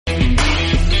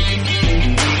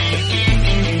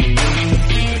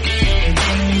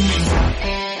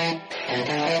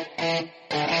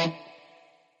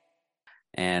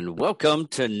Welcome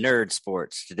to Nerd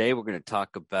Sports. Today we're going to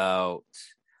talk about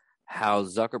how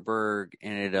Zuckerberg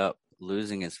ended up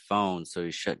losing his phone, so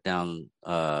he shut down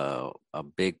a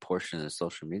big portion of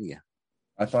social media.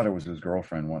 I thought it was his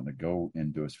girlfriend wanting to go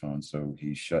into his phone, so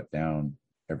he shut down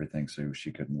everything so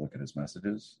she couldn't look at his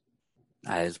messages.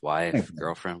 His wife,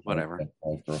 girlfriend, whatever.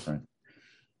 Wife, girlfriend.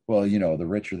 Well, you know, the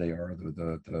richer they are,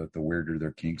 the weirder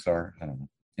their kinks are. I don't know.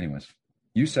 Anyways,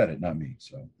 you said it, not me.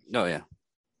 So. Oh yeah.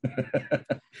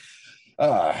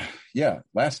 Yeah.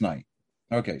 Last night.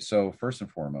 Okay, so first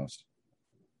and foremost,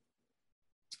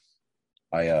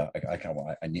 I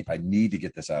need to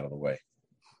get this out of the way.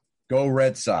 Go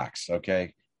Red Sox.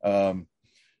 Okay.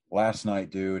 Last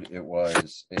night, dude,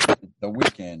 the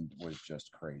weekend was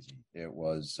just crazy. It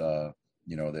was, the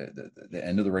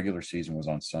end of the regular season was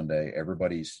on Sunday.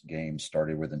 Everybody's games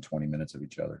started within 20 minutes of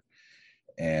each other.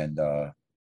 And,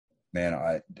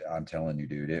 man, I'm telling you,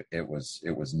 dude, it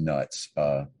was nuts.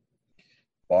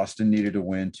 Boston needed to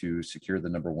win to secure the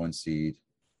number one seed.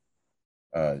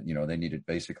 They needed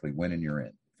basically win and you're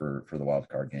in for the wild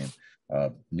card game.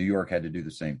 New York had to do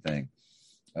the same thing.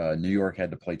 New York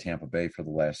had to play Tampa Bay for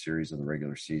the last series of the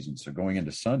regular season. So going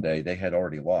into Sunday, they had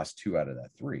already lost 2 out of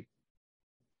that 3.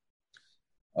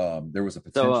 There was a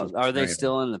potential. So are they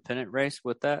still in the pennant race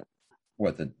with that?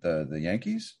 What, the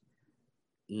Yankees?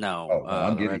 No.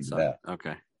 I'm getting to that.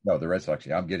 Okay. No, the Red Sox.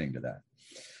 Yeah, I'm getting to that.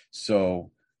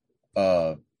 So,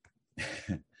 okay.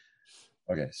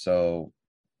 So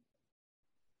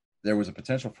there was a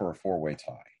potential for a 4-way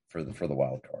tie for the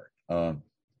wild card.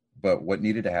 But what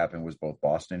needed to happen was both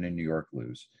Boston and New York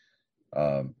lose.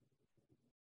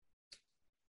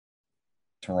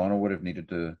 Toronto would have needed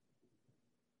to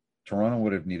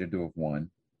have won,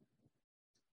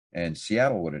 and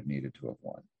Seattle would have needed to have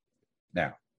won.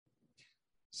 Now,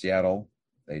 Seattle,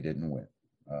 they didn't win.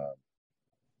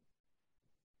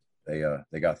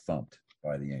 They got thumped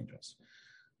by the Angels.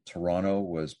 Toronto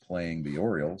was playing the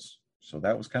Orioles, so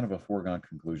that was kind of a foregone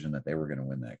conclusion that they were going to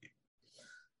win that game.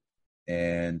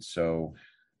 And so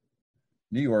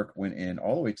New York went in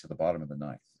all the way to the bottom of the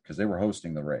 9th because they were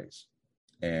hosting the Rays.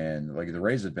 And like the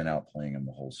Rays had been outplaying them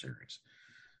the whole series.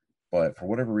 But for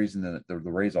whatever reason, the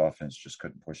Rays offense just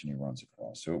couldn't push any runs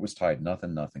across. So it was tied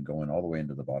 0-0 going all the way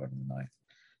into the bottom of the 9th.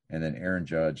 And then Aaron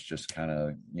Judge just kind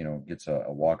of, gets a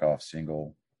walk-off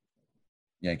single.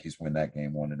 Yankees win that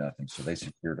game 1-0. So they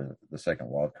secured the second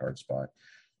wild card spot.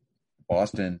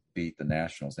 Boston beat the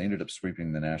Nationals. They ended up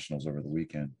sweeping the Nationals over the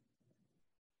weekend.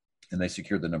 And they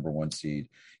secured the number one seed.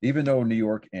 Even though New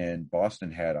York and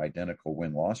Boston had identical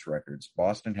win-loss records,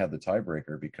 Boston had the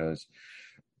tiebreaker because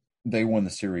they won the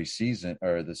season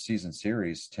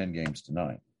series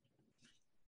 10-9.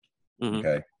 Mm-hmm.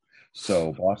 Okay.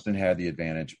 So Boston had the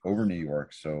advantage over New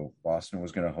York. So Boston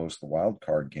was going to host the wild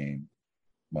card game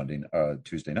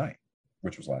Tuesday night,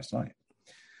 which was last night.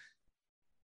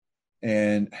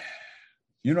 And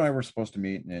you and I were supposed to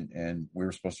meet and we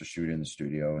were supposed to shoot in the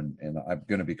studio. And I'm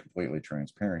going to be completely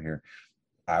transparent here.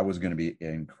 I was going to be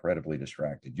incredibly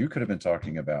distracted. You could have been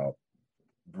talking about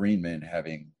green men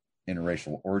having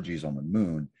interracial orgies on the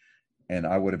moon. And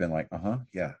I would have been like,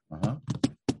 yeah.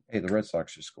 Hey, the Red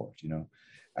Sox just scored,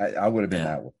 I would have been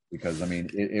that way because,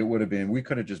 it would have been, we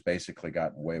could have just basically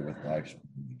gotten away with live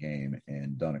streaming the game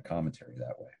and done a commentary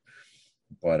that way.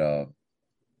 But,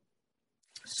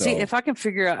 see, if I can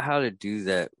figure out how to do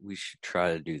that, we should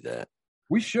try to do that.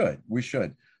 We should.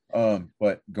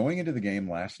 But going into the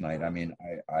game last night,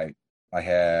 I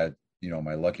had,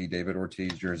 my lucky David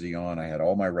Ortiz jersey on. I had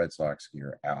all my Red Sox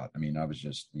gear out. I was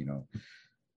just,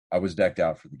 I was decked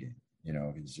out for the game.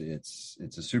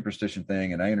 It's a superstition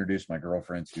thing. And I introduced my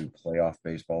girlfriend to playoff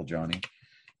baseball Johnny.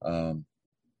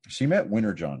 She met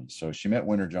Winter Johnny. So she met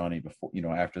Winter Johnny before,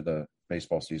 after the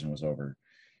baseball season was over.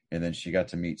 And then she got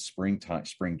to meet spring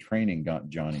training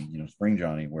Johnny, spring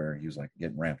Johnny, where he was like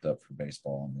getting ramped up for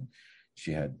baseball. And then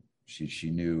she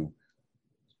knew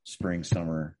spring,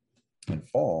 summer, and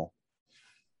fall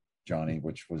Johnny,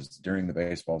 which was during the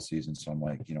baseball season. So I'm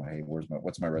like, hey,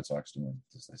 what's my Red Sox doing?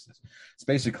 This. It's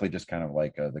basically just kind of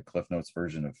like the Cliff Notes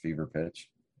version of Fever Pitch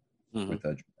with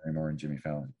Drew Barrymore and Jimmy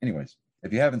Fallon. Anyways,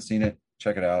 if you haven't seen it,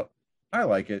 check it out. I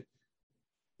like it,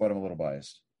 but I'm a little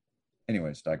biased.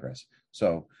 Anyways, digress.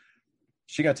 So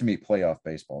she got to meet playoff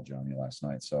baseball Johnny last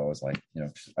night. So I was like,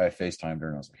 I FaceTimed her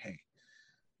and I was like, hey,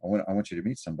 I want you to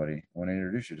meet somebody. I want to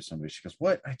introduce you to somebody. She goes,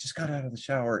 what? I just got out of the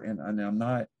shower and I'm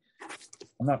not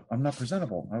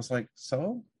presentable. I was like,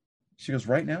 so? She goes,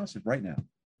 right now? I said, right now.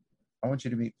 I want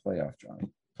you to meet playoff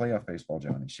baseball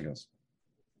Johnny. She goes,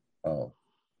 oh,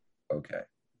 okay.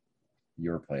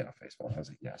 You're playoff baseball. I was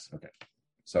like, yes. Okay.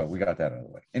 So we got that out of the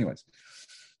way. Anyways,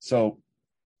 so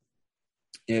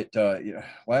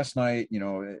last night,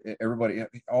 everybody,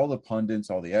 all the pundits,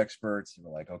 all the experts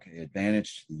were like, okay,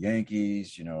 advantage to the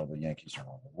Yankees. The Yankees are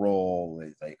on a roll.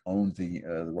 They owned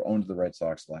the Red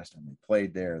Sox last time they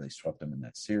played there. They swept them in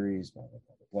that series. Blah blah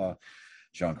blah blah blah.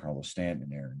 Giancarlo Stanton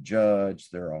and Aaron Judge,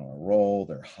 they're on a roll.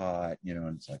 They're hot,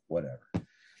 and it's like whatever.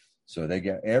 So they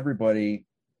get everybody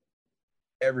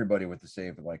with the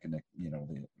save of like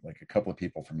a couple of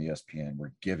people from ESPN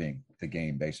were giving the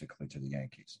game basically to the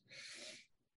Yankees.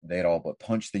 They had all but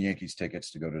punched the Yankees tickets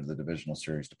to go to the divisional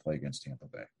series to play against Tampa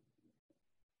Bay.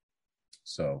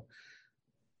 So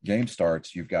game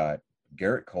starts. You've got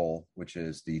Garrett Cole, which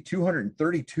is the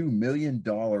 $232 million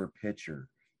pitcher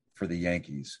for the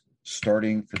Yankees,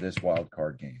 starting for this wild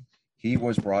card game. He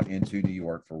was brought into New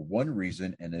York for one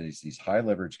reason, and it is these high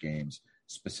leverage games,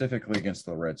 specifically against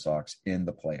the Red Sox in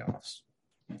the playoffs.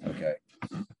 Okay.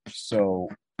 So,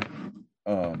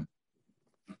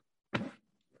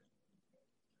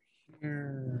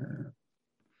 here.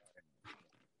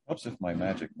 Helps if my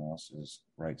magic mouse is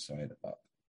right side up.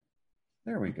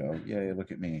 There we go. Yeah,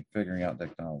 look at me figuring out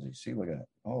technology. See, look at it.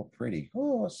 Oh, pretty.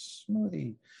 Oh,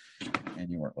 smoothie.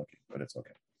 And you weren't looking, but it's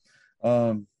okay.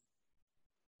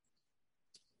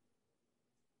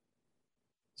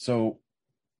 So,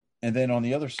 and then on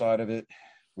the other side of it,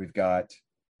 we've got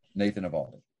Nathan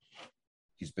Eovaldi.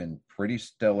 He's been pretty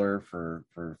stellar for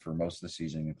most of the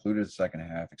season, included the second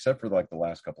half, except for like the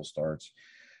last couple starts,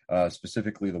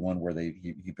 specifically the one where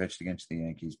he pitched against the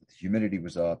Yankees, but the humidity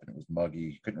was up and it was muggy.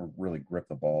 He couldn't really grip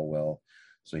the ball well,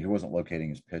 so he wasn't locating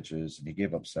his pitches, and he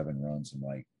gave up 7 runs in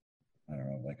a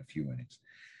few innings.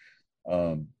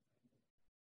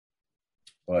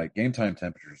 But game time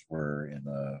temperatures were in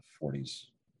the 40s.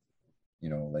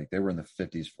 They were in the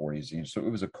 50s, 40s. So it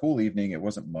was a cool evening. It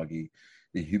wasn't muggy.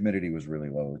 The humidity was really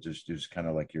low. It was kind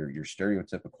of like your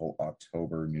stereotypical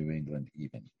October New England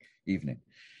evening.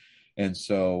 And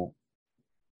so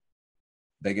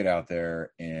they get out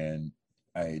there, and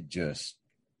no,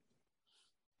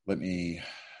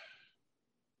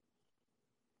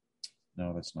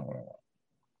 that's not what I want.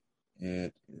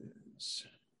 It is,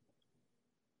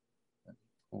 let me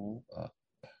pull up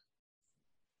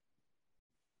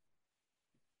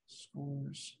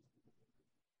scores.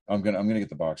 I'm gonna get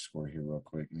the box score here real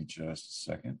quick. Give me just a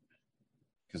second,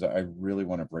 because I really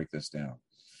want to break this down.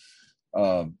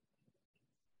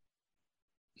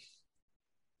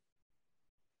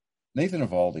 Nathan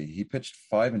Eovaldi, he pitched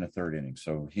 5 1/3 innings.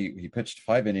 So he pitched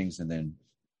 5 innings and then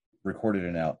recorded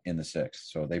an out in the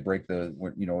 6th. So they break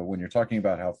when you're talking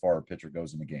about how far a pitcher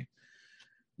goes in the game,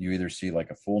 you either see like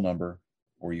a full number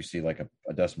or you see like a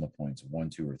decimal points, 1,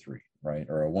 2, or 3, right?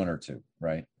 Or a 1 or 2,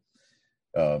 right?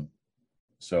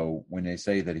 So when they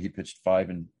say that he pitched 5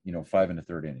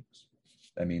 1/3 innings,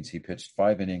 that means he pitched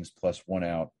 5 innings plus 1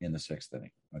 out in the 6th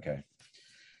inning. Okay.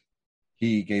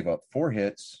 He gave up 4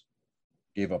 hits,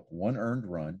 gave up 1 earned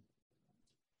run.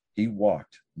 He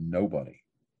walked nobody,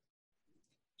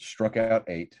 struck out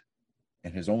 8,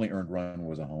 and his only earned run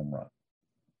was a home run.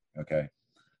 Okay.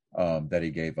 That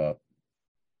he gave up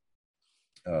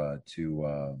to,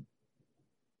 I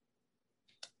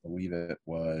believe it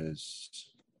was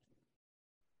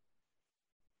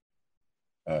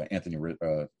Anthony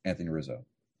Rizzo,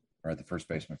 right, the first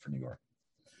baseman for New York.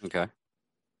 Okay.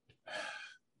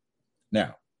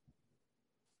 Now,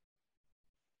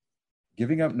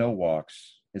 giving up no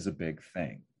walks is a big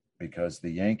thing, because the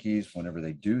Yankees, whenever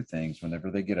they do things,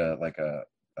 whenever they get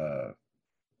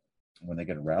when they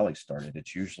get a rally started,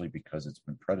 it's usually because it's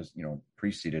been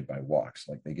preceded by walks.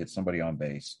 Like they get somebody on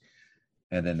base,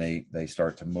 and then they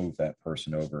start to move that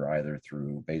person over either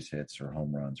through base hits or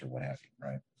home runs or what have you,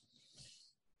 right?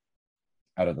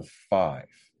 Out of the 5,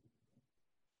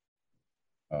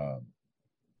 out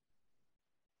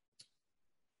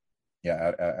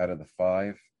of the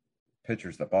 5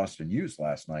 pitchers that Boston used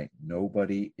last night,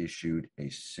 nobody issued a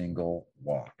single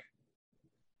walk.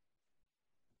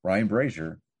 Ryan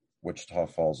Brazier, Wichita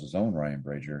Falls' own Ryan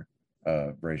Brazier,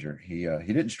 he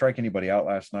didn't strike anybody out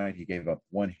last night. He gave up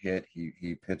 1 hit.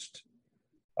 He pitched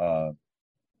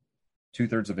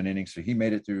 2/3 of an inning, so he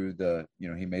made it through the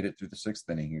 6th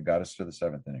inning. He got us to the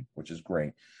 7th inning, which is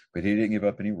great, but he didn't give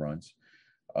up any runs.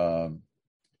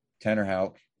 Tanner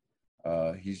Houck,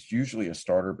 he's usually a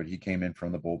starter, but he came in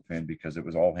from the bullpen because it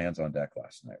was all hands on deck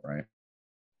last night, right?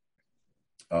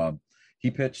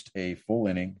 He pitched a full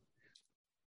inning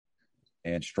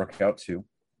and struck out 2.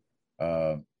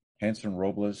 Hanson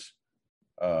Robles,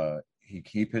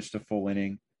 he pitched a full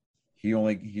inning.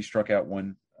 He struck out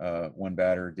one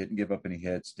batter, didn't give up any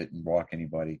hits, didn't walk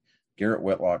anybody. Garrett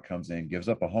Whitlock comes in, gives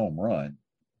up a home run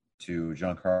to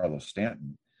Giancarlo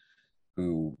Stanton,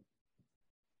 who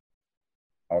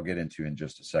I'll get into in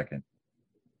just a second.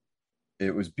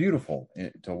 It was beautiful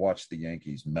to watch the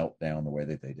Yankees melt down the way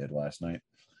that they did last night.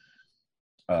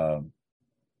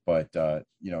 But the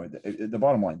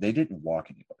bottom line, they didn't walk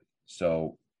anybody.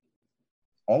 So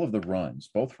all of the runs,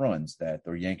 both runs that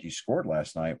the Yankees scored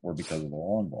last night were because of the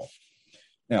long ball.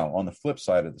 Now, on the flip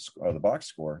side of the box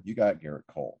score, you got Garrett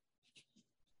Cole.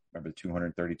 Remember the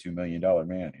 $232 million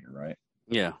man here, right?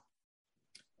 Yeah.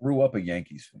 Grew up a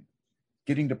Yankees fan,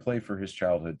 getting to play for his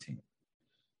childhood team.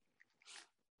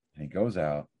 And he goes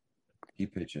out, he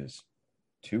pitches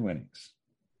 2 innings.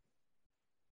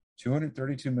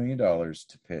 $232 million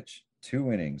to pitch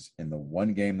 2 innings in the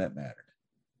one game that mattered.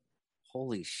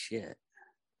 Holy shit.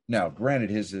 Now,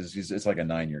 granted, it's like a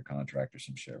 9-year contract or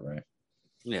some shit, right?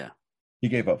 Yeah. He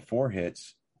gave up 4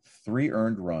 hits, 3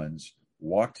 earned runs,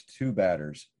 walked 2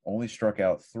 batters, only struck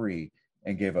out 3,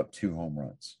 and gave up 2 home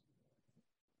runs.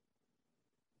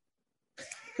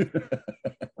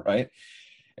 Right?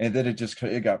 And then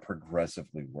it got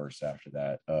progressively worse after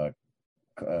that.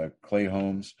 Clay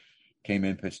Holmes came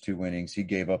in, pitched 2 innings. He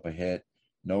gave up a hit,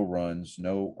 no runs,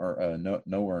 no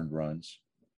earned runs.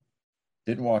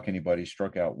 Didn't walk anybody,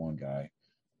 struck out 1 guy.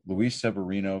 Luis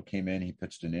Severino came in. He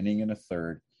pitched an inning and a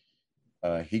third.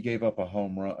 He gave up a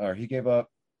home run, or he gave up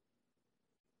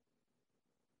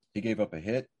a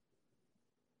hit,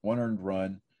 1 earned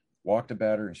run, walked a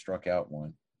batter, and struck out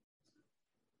 1.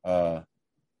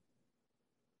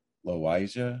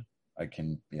 Loaiza, I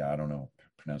don't know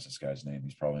pronounce this guy's name.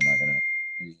 He's probably not gonna.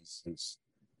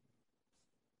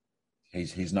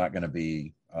 He's not gonna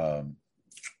be.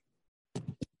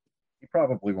 He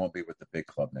probably won't be with the big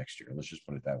club next year. Let's just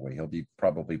put it that way. He'll be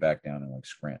probably back down in like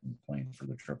Scranton playing for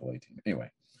the AAA team. Anyway,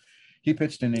 he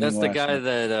pitched an inning. That's the guy night.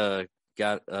 that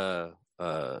got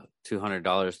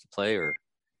 $200 to play, or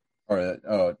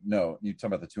no, you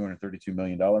talking about the $232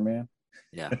 million man?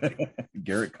 Yeah.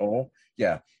 Garrett Cole.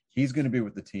 Yeah, he's going to be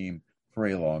with the team for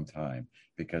a long time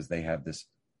because they have this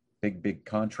big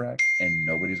contract and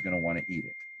nobody's going to want to eat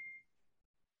it.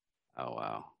 Oh,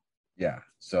 wow. Yeah,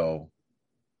 so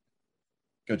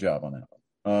good job on that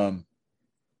one.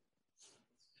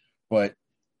 But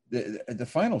the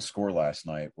final score last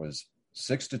night was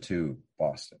 6-2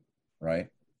 Boston, right?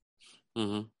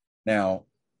 Mm-hmm. Now,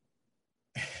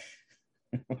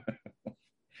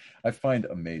 I find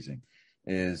amazing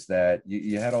is that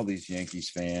you had all these Yankees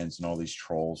fans and all these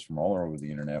trolls from all over the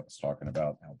internet was talking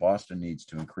about how Boston needs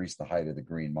to increase the height of the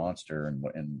green monster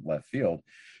in left field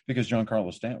because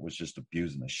Giancarlo Stanton was just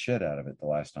abusing the shit out of it the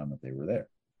last time that they were there.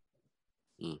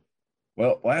 Mm.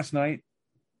 Well, last night,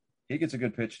 he gets a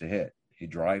good pitch to hit. He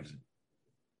drives it.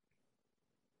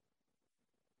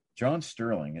 John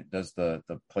Sterling does the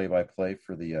play-by-play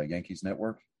for the Yankees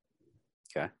network.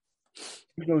 Okay.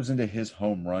 He goes into his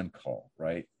home run call,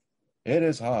 right? It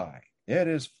is high. It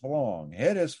is long.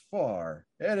 It is far.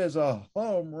 It is a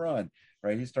home run,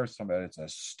 right? He starts talking about it's a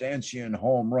stanchion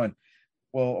home run.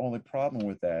 Well, only problem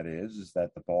with that is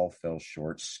that the ball fell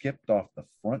short, skipped off the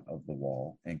front of the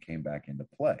wall, and came back into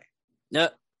play. Yeah.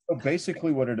 So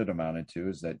basically what it had amounted to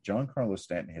is that Giancarlo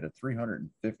Stanton hit a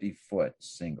 350-foot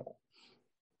single.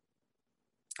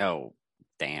 Oh,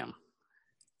 damn.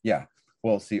 Yeah.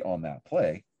 Well, see, on that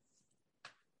play,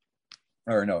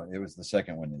 or no, it was the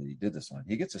second one that he did this on.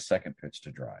 He gets a second pitch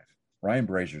to drive. Ryan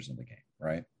Brazier's in the game,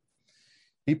 right?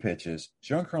 He pitches.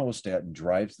 Giancarlo Stanton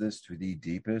drives this to the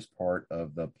deepest part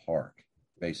of the park,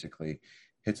 basically.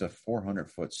 Hits a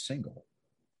 400-foot single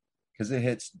because it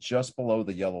hits just below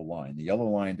the yellow line. The yellow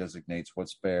line designates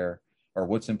what's fair or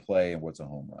what's in play and what's a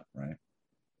home run, right?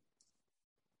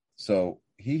 So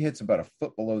he hits about a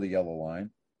foot below the yellow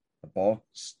line. The ball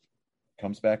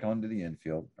comes back onto the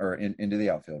infield or into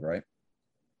the outfield, right?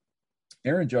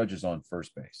 Aaron Judge is on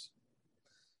first base.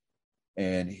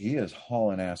 And he is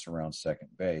hauling ass around second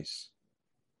base.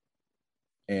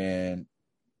 And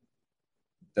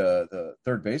the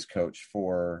third base coach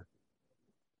for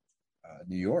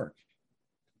New York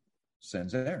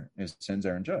sends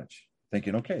Aaron Judge,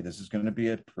 thinking, okay, this is going to be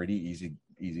a pretty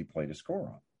easy play to score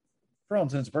on. For all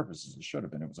intents and purposes, it should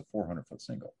have been. It was a 400-foot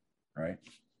single, right?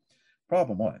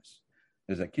 Problem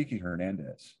is that Kiki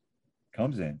Hernandez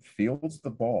comes in, fields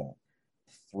the ball,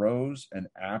 throws an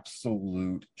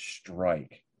absolute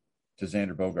strike to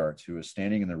Xander Bogaerts, who is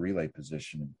standing in the relay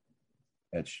position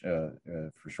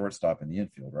for shortstop in the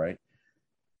infield, right?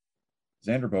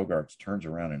 Xander Bogaerts turns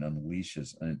around and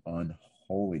unleashes an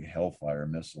unholy hellfire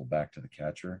missile back to the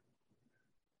catcher.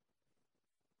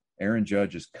 Aaron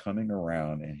Judge is coming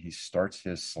around and he starts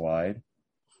his slide.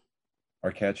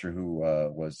 Our catcher, who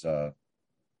was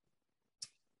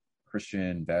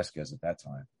Christian Vasquez at that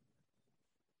time,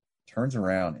 turns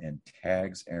around and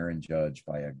tags Aaron Judge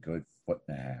by a good foot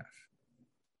and a half.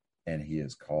 And he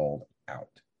is called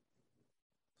out.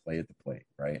 Play at the plate,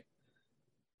 right?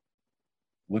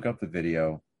 Look up the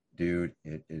video. Dude,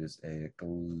 it is a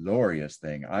glorious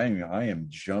thing. I am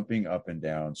jumping up and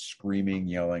down, screaming,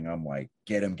 yelling. I'm like,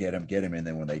 get him, get him, get him. And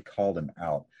then when they called him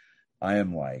out, I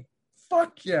am like,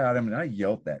 fuck yeah. I mean, I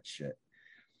yelled that shit.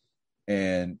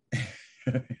 And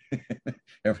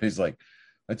everybody's like,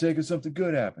 I take it something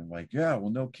good happened. Like, yeah, well,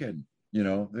 no kidding.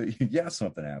 Yeah,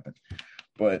 something happened.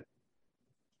 But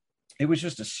it was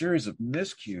just a series of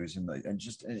miscues, and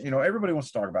just, everybody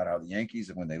wants to talk about how the Yankees,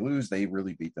 and when they lose, they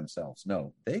really beat themselves.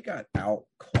 No, they got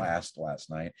outclassed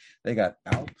last night. They got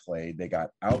outplayed. They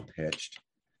got outpitched,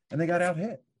 and they got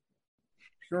outhit.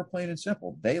 Pure, plain and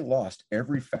simple. They lost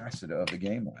every facet of the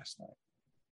game last night,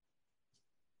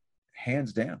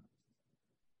 hands down.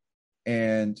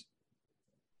 And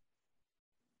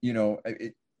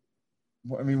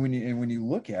when you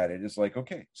look at it, it's like,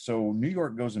 okay, so New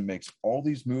York goes and makes all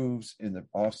these moves in the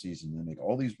offseason, and make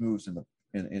all these moves at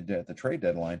the trade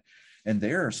deadline, and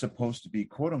they're supposed to be,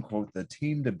 quote unquote, the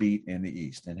team to beat in the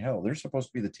East. And hell, they're supposed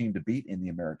to be the team to beat in the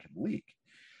American League.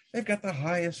 They've got the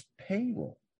highest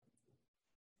payroll.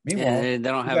 Meanwhile, they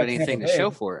don't have anything to show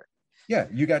for it. Yeah,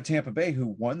 you got Tampa Bay, who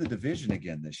won the division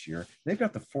again this year. They've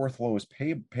got the fourth lowest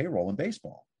payroll in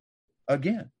baseball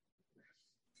again.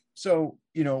 So,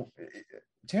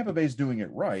 Tampa Bay's doing it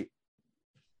right.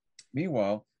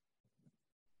 Meanwhile,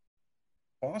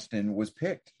 Boston was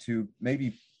picked to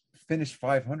maybe finish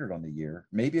 500 on the year,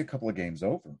 maybe a couple of games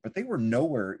over, but they were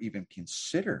nowhere even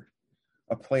considered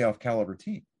a playoff caliber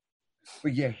team.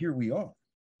 But yeah, here we are.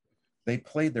 They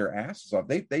played their asses off.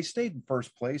 They stayed in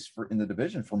first place in the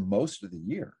division for most of the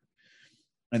year.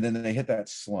 And then they hit that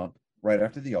slump right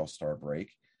after the All-Star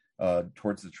break.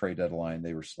 Towards the trade deadline,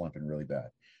 they were slumping really bad.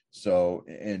 So,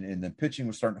 and then pitching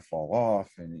was starting to fall off,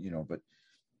 and but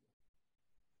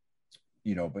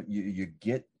you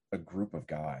get a group of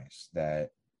guys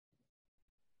that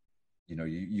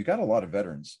you got a lot of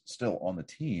veterans still on the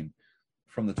team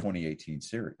from the 2018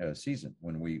 season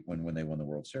when they won the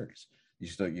World Series.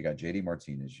 You got JD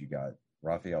Martinez, you got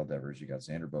Rafael Devers, you got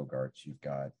Xander Bogaerts, you've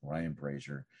got Ryan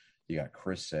Brazier, you got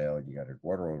Chris Sale, you got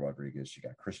Eduardo Rodriguez, you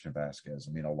got Christian Vasquez.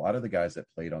 I mean, a lot of the guys that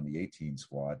played on the 18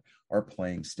 squad are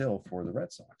playing still for the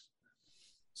Red Sox.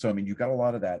 So, I mean, you've got a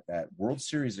lot of that World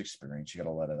Series experience. You got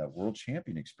a lot of that World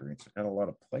Champion experience. You got a lot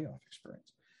of playoff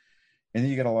experience. And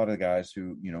then you got a lot of the guys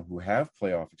who have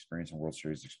playoff experience and World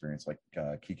Series experience, like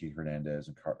Kiki Hernandez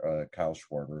and Kyle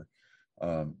Schwarber,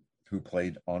 who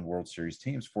played on World Series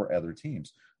teams for other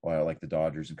teams, like the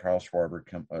Dodgers. And Kyle Schwarber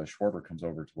comes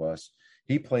over to us.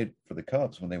 He played for the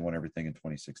Cubs when they won everything in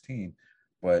 2016,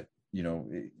 but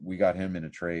we got him in a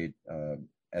trade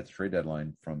at the trade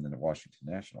deadline from the Washington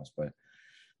Nationals. But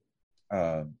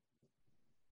so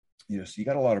you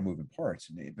got a lot of moving parts,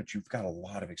 but you've got a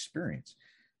lot of experience,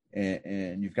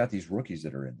 and you've got these rookies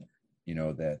that are in there,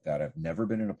 that have never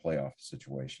been in a playoff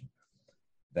situation,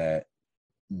 that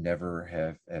never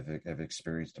have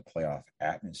experienced a playoff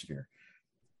atmosphere.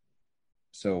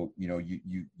 So,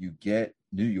 you get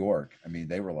New York. I mean,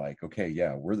 they were like, okay,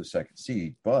 yeah, we're the second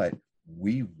seed, but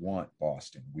we want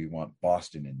Boston. We want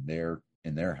Boston in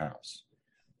their house.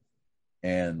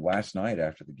 And last night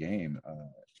after the game,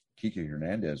 Kiki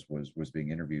Hernandez was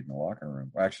being interviewed in the locker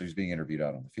room. Actually, he was being interviewed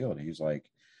out on the field. He was like,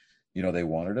 they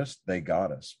wanted us, they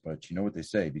got us, but you know what they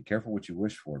say? Be careful what you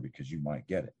wish for, because you might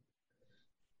get it.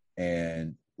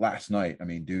 And last night, I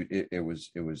mean, dude, it was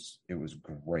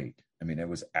great. I mean, it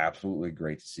was absolutely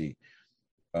great to see.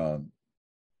 The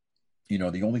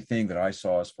only thing that I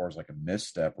saw as far as like a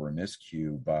misstep or a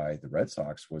miscue by the Red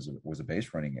Sox was a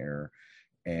base running error,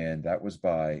 and that was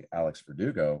by Alex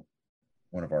Verdugo,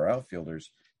 one of our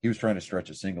outfielders. He was trying to stretch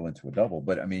a single into a double,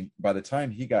 but I mean, by the time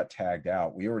he got tagged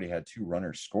out, we already had two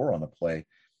runners score on the play,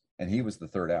 and he was the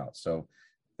third out. So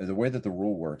the way that the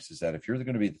rule works is that if you're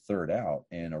going to be the third out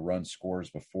and a run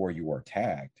scores before you are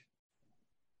tagged,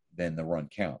 then the run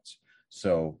counts.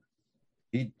 So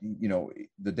the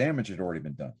damage had already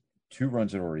been done. Two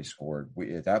runs had already scored.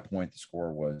 At that point, the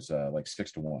score was like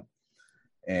 6-1.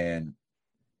 And,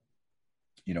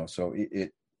 so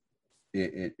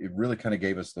it really kind of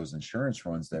gave us those insurance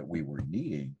runs that we were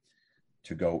needing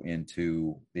to go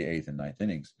into the 8th and 9th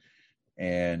innings.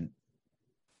 And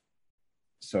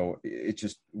so it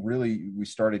just really, we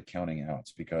started counting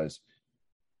outs, because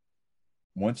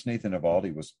once Nathan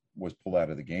Eovaldi was pulled out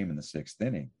of the game in the 6th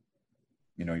inning,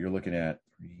 you're looking at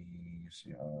 2,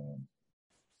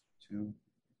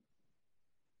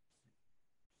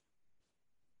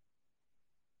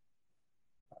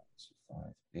 5,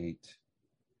 8,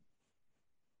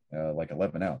 like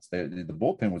 11 outs. The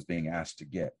bullpen was being asked to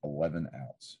get 11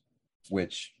 outs,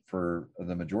 which for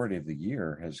the majority of the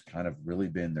year has kind of really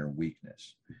been their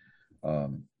weakness.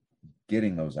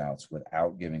 Getting those outs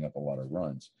without giving up a lot of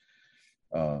runs.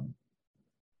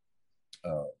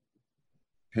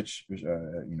 Pitch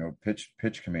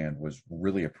command was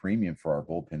really a premium for our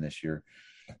bullpen this year.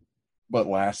 But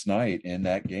last night in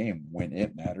that game, when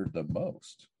it mattered the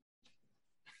most,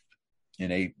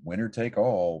 in a winner take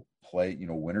all play,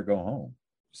 winner go home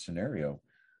scenario,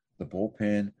 the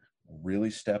bullpen really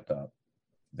stepped up.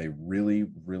 They really,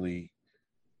 really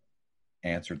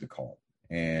answered the call.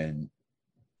 And,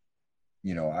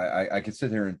 I could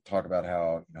sit here and talk about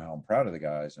how I'm proud of the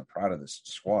guys, I'm proud of this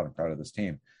squad, I'm proud of this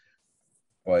team.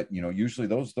 But, usually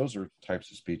those are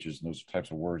types of speeches and those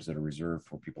types of words that are reserved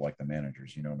for people like the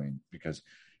managers, because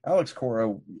Alex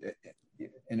Cora,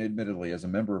 and admittedly, as a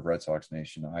member of Red Sox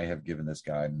Nation, I have given this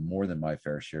guy more than my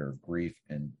fair share of grief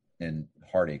and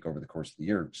heartache over the course of the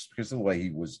year, just because of the way he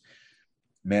was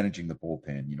managing the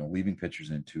bullpen, leaving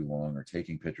pitchers in too long or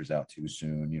taking pitchers out too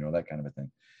soon, that kind of a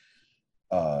thing.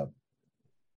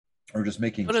 Or just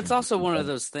making. But it's also one of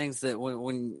those things that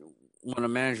when a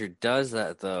manager does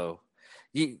that, though,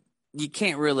 you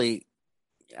can't really.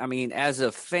 I mean, as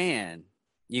a fan,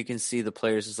 you can see the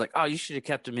players. It's like, oh, you should have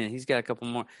kept him in. He's got a couple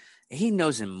more. He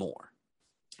knows him more.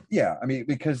 Yeah, I mean,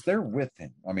 because they're with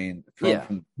him. I mean, from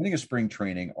the beginning of spring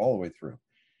training all the way through,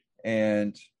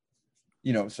 and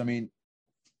so I mean,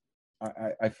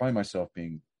 I find myself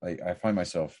I find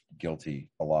myself guilty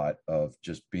a lot of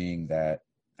just being that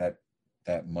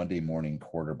Monday morning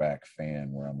quarterback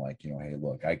fan where I'm like, hey,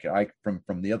 look, I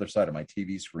from the other side of my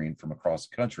TV screen from across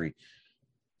the country,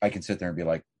 I can sit there and be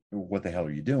like, what the hell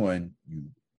are you doing, you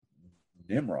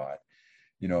Nimrod?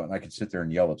 And I can sit there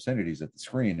and yell obscenities at the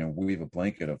screen and weave a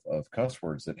blanket of cuss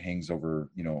words that hangs over,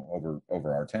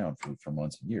 over our town for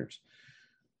months and years.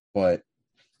 But,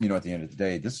 at the end of the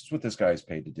day, this is what this guy is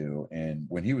paid to do. And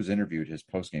when he was interviewed, his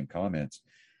post-game comments,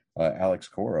 Alex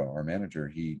Cora, our manager,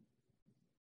 he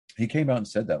came out and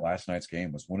said that last night's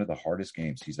game was one of the hardest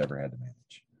games he's ever had to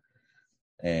manage.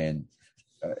 And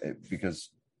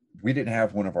because we didn't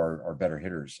have one of our better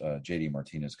hitters, JD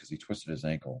Martinez, because he twisted his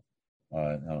ankle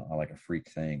on like a freak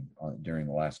thing during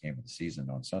the last game of the season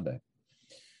on Sunday.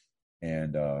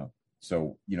 And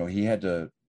so, he had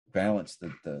to balance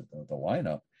the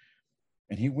lineup.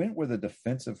 And he went with a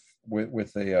defensive,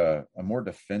 with a more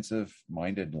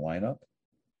defensive-minded lineup.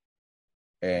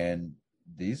 And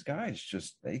these guys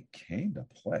they came to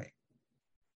play.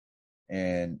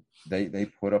 And they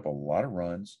put up a lot of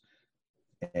runs.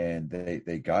 And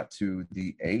they got to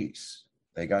the ace.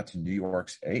 They got to New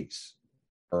York's ace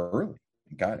early.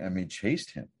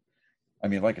 Chased him. I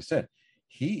mean, like I said,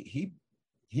 he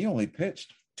only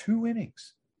pitched 2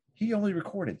 innings. He only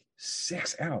recorded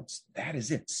 6 outs. That is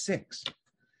it, 6.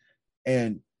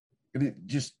 And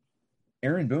just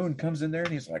Aaron Boone comes in there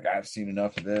and he's like, I've seen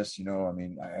enough of this.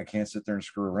 I can't sit there and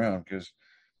screw around because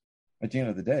at the end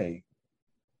of the day,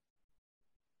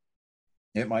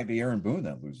 it might be Aaron Boone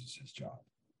that loses his job.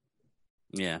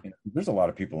 Yeah. There's a lot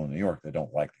of people in New York that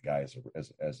don't like the guy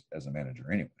as a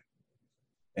manager anyway.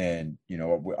 And,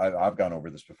 I've gone over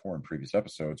this before in previous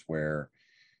episodes where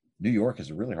New York is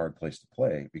a really hard place to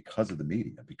play because of the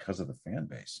media, because of the fan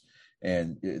base.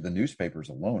 And the newspapers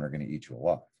alone are going to eat you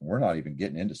alive. We're not even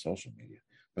getting into social media,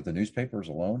 but the newspapers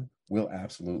alone will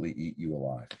absolutely eat you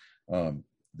alive.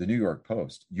 The New York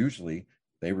Post, usually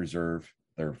they reserve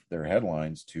their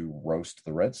headlines to roast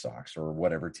the Red Sox or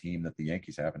whatever team that the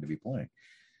Yankees happen to be playing.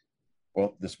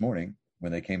 Well, this morning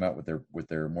when they came out with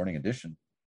their morning edition,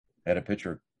 had a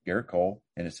picture of Garrett Cole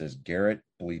and it says Garrett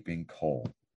bleeping Cole.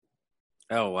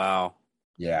 Oh wow.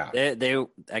 Yeah. They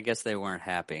I guess they weren't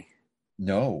happy.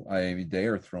 No, I mean they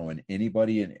are throwing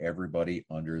anybody and everybody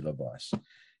under the bus,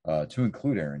 to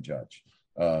include Aaron Judge.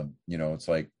 It's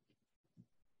like,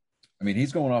 I mean,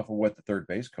 he's going off of what the third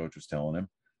base coach was telling him,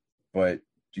 but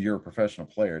you're a professional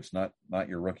player. It's not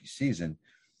your rookie season.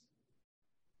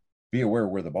 Be aware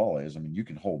where the ball is. I mean, you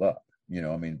can hold up,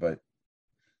 but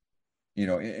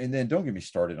and then don't get me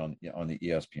started on the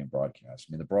ESPN broadcast.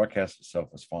 I mean, the broadcast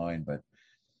itself was fine, but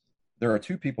there are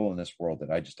 2 people in this world that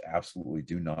I just absolutely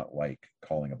do not like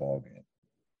calling a ball game.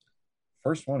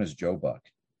 First one is Joe Buck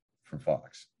from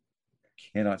Fox. I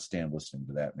cannot stand listening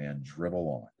to that man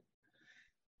dribble on.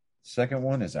 Second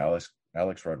one is Alex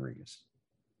Rodriguez.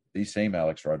 The same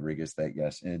Alex Rodriguez that,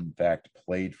 yes, in fact,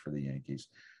 played for the Yankees.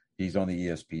 He's on the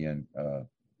ESPN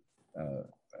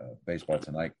Baseball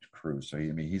Tonight crew. So,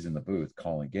 he's in the booth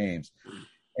calling games.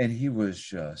 And he was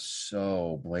just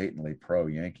so blatantly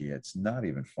pro-Yankee. It's not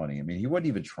even funny. I mean, he wasn't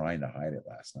even trying to hide it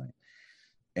last night.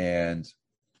 And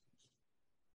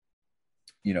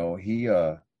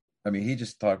he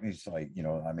just talked. He's like,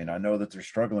 I know that they're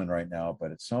struggling right now,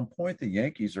 but at some point the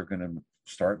Yankees are going to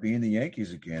start being the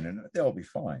Yankees again, and they'll be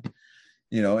fine.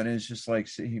 And it's just like,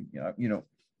 see,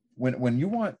 when you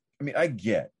want, I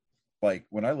get, like,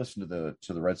 when I listen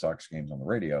to the Red Sox games on the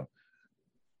radio,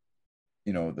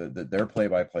 their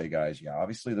play-by-play guys, yeah,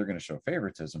 obviously they're going to show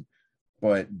favoritism,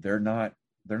 but they're not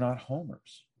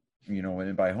homers.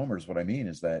 And by homers, what I mean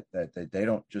is that they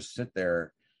don't just sit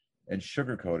there and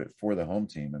sugarcoat it for the home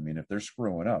team. If they're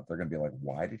screwing up, they're going to be like,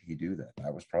 why did he do that?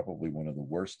 That was probably one of the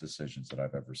worst decisions that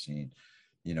I've ever seen.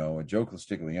 And Joe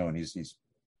Castiglione, he's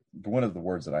one of the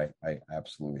words that I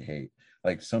absolutely hate.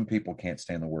 Like, some people can't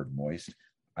stand the word moist.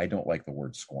 I don't like the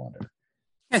word squander.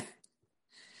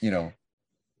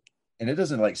 And it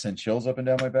doesn't like send chills up and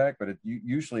down my back, but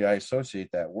usually I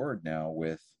associate that word now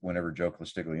with whenever Joe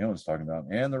Castiglione is talking about,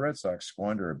 and the Red Sox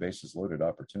squander a bases loaded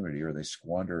opportunity, or they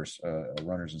squander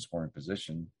runners in scoring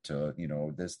position to,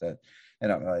 this, that.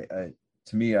 And I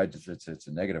to me, it's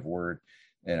a negative word.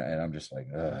 And I'm just like,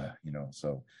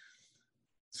 so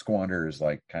squander is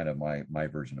like kind of my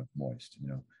version of moist,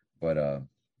 but,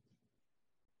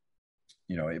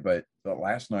 but the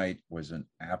last night was an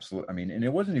absolute, and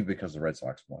it wasn't even because the Red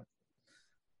Sox won.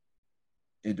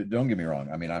 Don't get me wrong.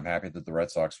 I'm happy that the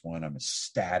Red Sox won. I'm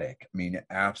ecstatic.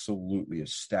 Absolutely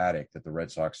ecstatic that the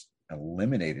Red Sox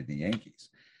eliminated the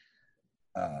Yankees.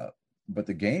 But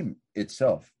the game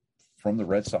itself, from the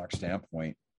Red Sox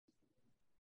standpoint,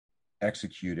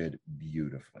 executed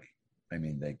beautifully.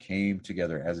 They came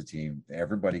together as a team.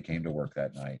 Everybody came to work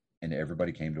that night, and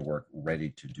everybody came to work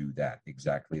ready to do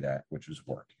exactly that, which was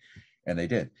work. And they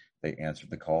did. They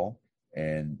answered the call,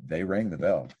 and they rang the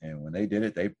bell. And when they did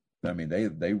it, they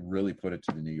really put it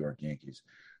to the New York Yankees.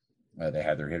 They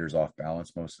had their hitters off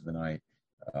balance most of the night.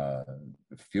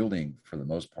 The fielding, for the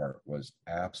most part, was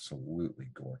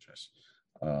absolutely gorgeous.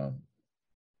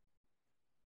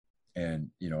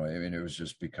 And, it was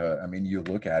just because, you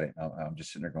look at it, I'm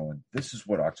just sitting there going, this is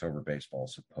what October baseball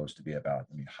is supposed to be about.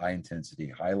 High intensity,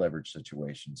 high leverage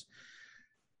situations.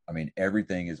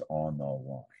 Everything is on the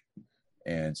line.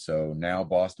 And so now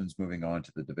Boston's moving on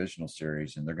to the divisional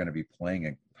series, and they're going to be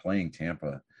playing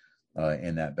Tampa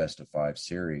in that best of 5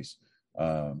 series.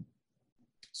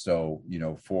 So,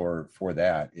 for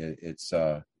that, it's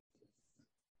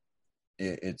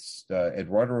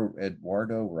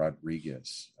Eduardo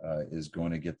Rodriguez is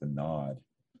going to get the nod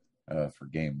for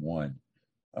game 1.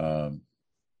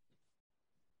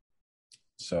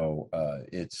 So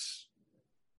it's,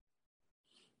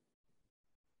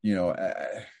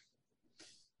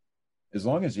 as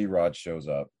long as Erod shows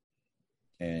up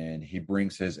and he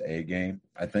brings his A game,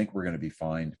 I think we're going to be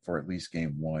fine for at least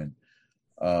game 1.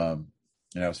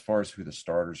 As far as who the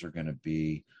starters are going to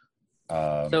be.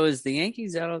 So is the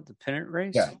Yankees out of the pennant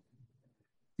race? Yeah.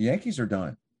 The Yankees are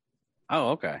done.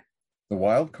 Oh, okay. The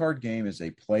wild card game is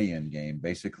a play-in game,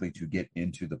 basically, to get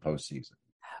into the postseason.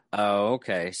 Oh,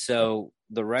 okay. So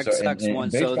the Red Sox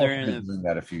won. So they're in doing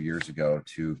that a few years ago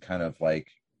to kind of like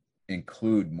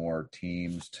include more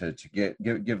teams to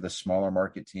give the smaller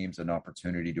market teams an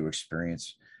opportunity to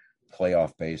experience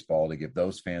playoff baseball, to give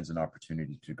those fans an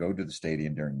opportunity to go to the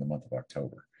stadium during the month of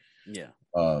October. Yeah.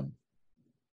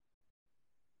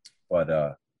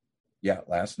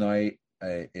 Last night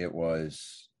it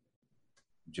was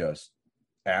just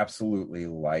absolutely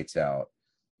lights out.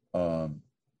 And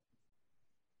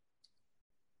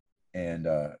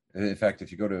in fact,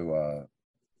 if you go to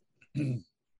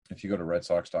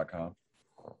redsox.com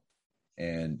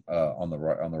and on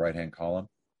the right hand column,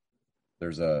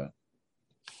 there's a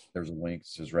link that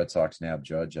says Red Sox nab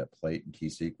Judge at plate and key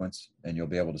sequence, and you'll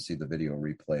be able to see the video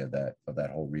replay of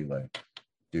that whole relay.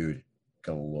 Dude,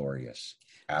 glorious.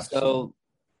 Absolutely. So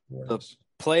glorious. The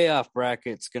playoff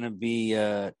bracket's going to be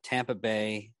Tampa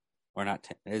Bay, or not?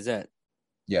 Is that?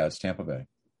 Yeah, it's Tampa Bay.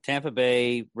 Tampa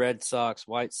Bay, Red Sox,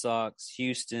 White Sox,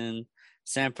 Houston,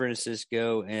 San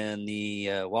Francisco, and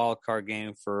the wild card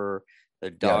game for the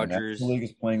Dodgers. The League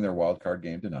is playing their wild card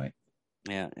game tonight.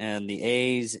 Yeah, and the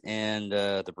A's and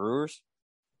the Brewers.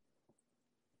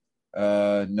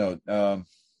 No.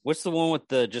 What's the one with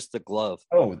just the glove?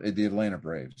 Oh, the Atlanta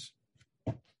Braves.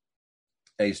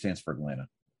 A stands for Atlanta.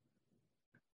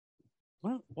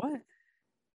 What?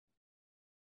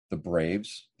 The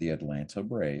Braves, the Atlanta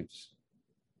Braves.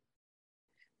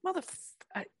 God.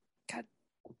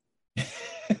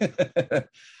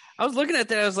 I was looking at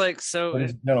that. I was like, so.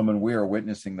 Ladies and gentlemen, we are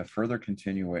witnessing the further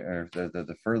continuing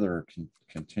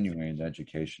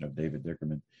education of David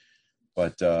Dickerman.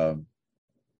 But no,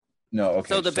 okay.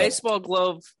 So the baseball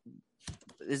glove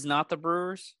is not the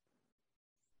Brewers?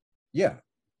 Yeah,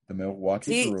 the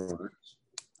Milwaukee Brewers.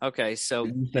 Okay, so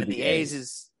You said the A's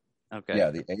is okay.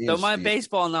 Yeah, the So A's. my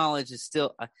baseball knowledge is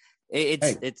still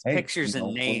it's Hey, pictures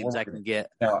and names I can get.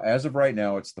 Now, as of right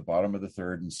now, it's the bottom of the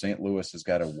third, and St. Louis has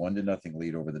got a 1-0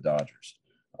 lead over the Dodgers.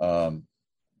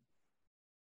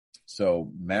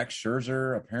 So Max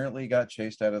Scherzer apparently got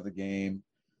chased out of the game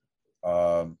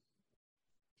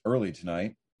early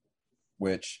tonight,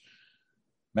 which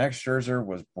Max Scherzer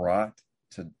was brought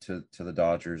to the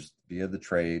Dodgers via the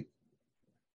trade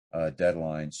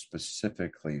deadline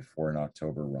specifically for an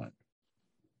October run.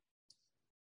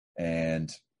 And,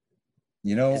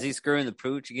 is he screwing the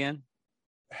pooch again?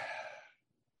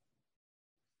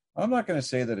 I'm not going to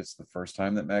say that it's the first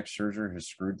time that Max Scherzer has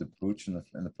screwed the pooch in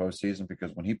the postseason,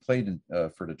 because when he played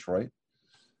for Detroit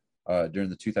during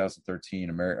the 2013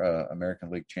 American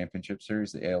League Championship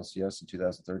Series, the ALCS in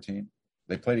 2013,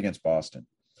 they played against Boston,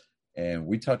 and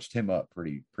we touched him up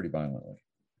pretty violently.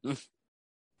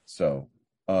 So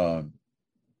now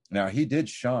he did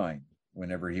shine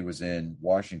whenever he was in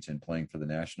Washington playing for the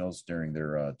Nationals during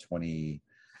their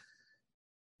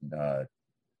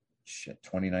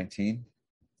 2019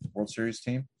 World Series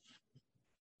team.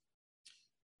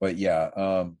 But yeah,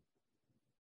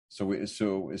 so as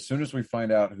soon as we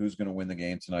find out who's going to win the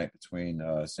game tonight between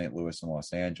St. Louis and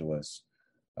Los Angeles,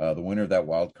 the winner of that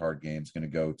wild card game is going to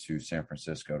go to San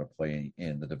Francisco to play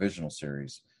in the divisional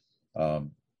series.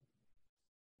 And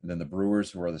then the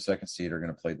Brewers, who are the second seed, are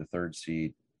going to play the third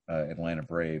seed Atlanta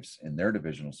Braves in their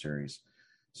divisional series.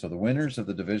 So the winners of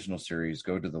the divisional series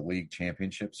go to the league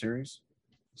championship series.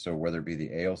 So whether it be the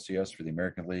ALCS for the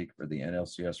American League or the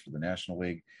NLCS for the National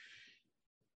League,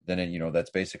 then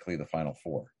that's basically the Final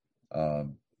Four.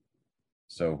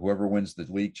 So whoever wins the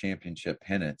league championship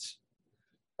pennants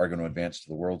are going to advance to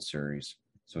the World Series.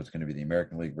 So it's going to be the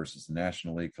American League versus the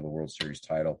National League for the World Series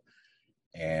title.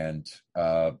 And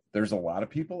there's a lot of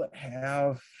people that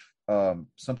have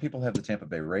some people have the Tampa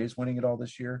Bay Rays winning it all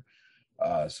this year.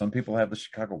 Some people have the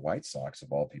Chicago White Sox,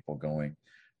 of all people, going.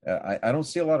 I don't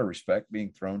see a lot of respect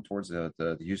being thrown towards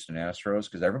the Houston Astros,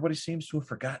 because everybody seems to have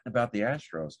forgotten about the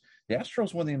Astros. The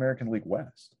Astros won the American League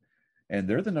West, and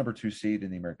they're the number 2 seed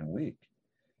in the American League.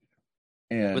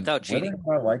 And without cheating, whether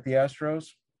or not I like the Astros,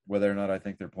 whether or not I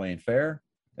think they're playing fair,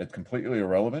 it's completely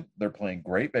irrelevant. They're playing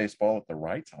great baseball at the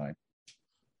right time,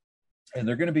 and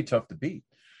they're going to be tough to beat.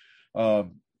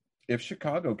 If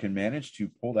Chicago can manage to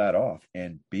pull that off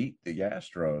and beat the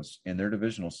Astros in their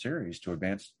divisional series to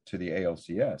advance to the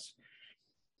ALCS,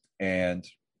 and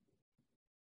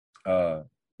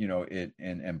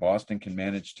and Boston can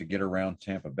manage to get around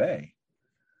Tampa Bay,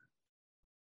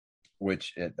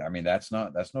 that's no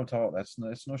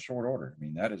short order. I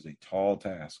mean, that is a tall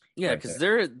task. Yeah, because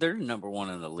they're number 1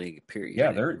 in the league. Period.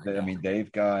 Yeah,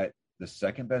 they've got the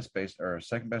second best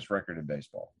record in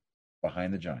baseball,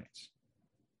 behind the Giants.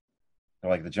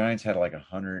 Like the Giants had like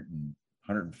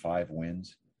 105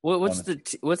 wins. What's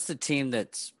the team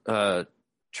that's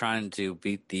trying to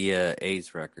beat the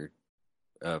A's record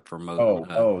for most?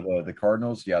 The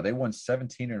Cardinals. Yeah, they won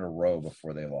 17 in a row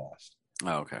before they lost.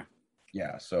 Oh, okay.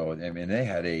 Yeah, so I mean, they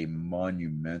had a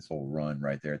monumental run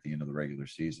right there at the end of the regular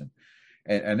season,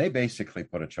 and they basically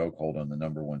put a chokehold on the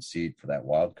number 1 seed for that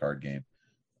wild card game.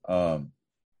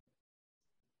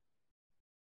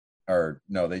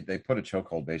 They put a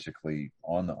chokehold basically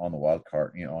on the wild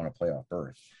card, on a playoff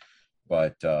berth.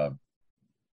 But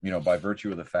by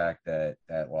virtue of the fact that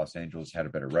Los Angeles had a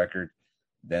better record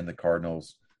than the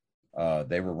Cardinals,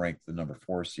 they were ranked the number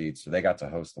 4 seed, so they got to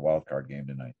host the wild card game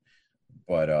tonight.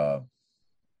 But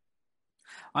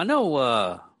I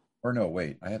know. Or no,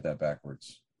 wait, I had that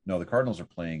backwards. No, the Cardinals are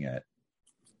playing at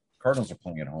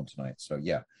home tonight. So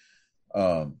yeah.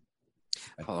 Hold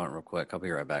on, real quick. I'll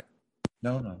be right back.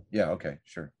 No. Yeah. Okay.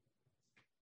 Sure.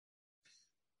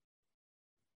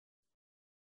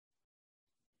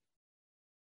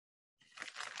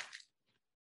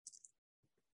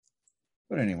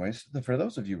 But anyways, for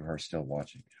those of you who are still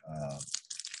watching,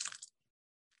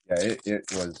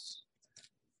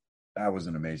 that was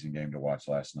an amazing game to watch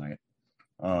last night.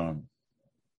 And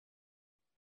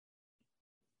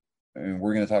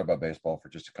we're going to talk about baseball for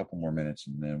just a couple more minutes,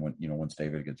 and then once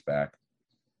David gets back,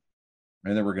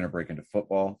 and then we're going to break into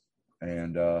football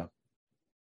and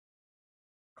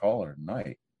call it a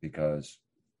night, because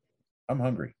I'm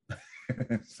hungry.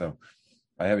 So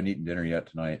I haven't eaten dinner yet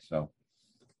tonight. So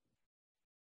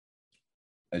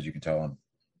as you can tell, I'm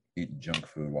eating junk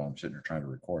food while I'm sitting here trying to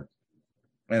record.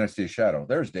 And I see a shadow.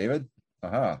 There's David.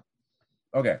 Aha.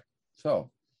 Okay.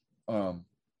 So,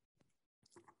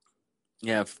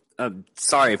 yeah.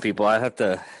 Sorry, people. I've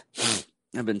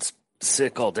been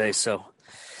sick all day, so.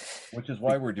 Which is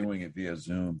why we're doing it via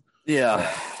Zoom.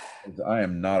 Yeah. I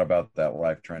am not about that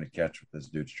life trying to catch what this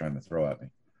dude's trying to throw at me.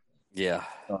 Yeah.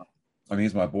 I mean,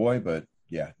 he's my boy, but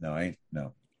yeah, no, I ain't.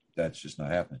 No, that's just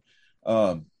not happening.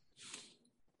 Um,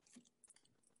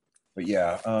 but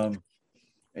yeah,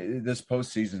 this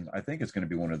postseason, I think it's going to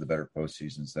be one of the better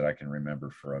postseasons that I can remember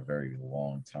for a very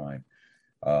long time.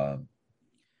 Um,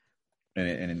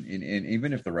 and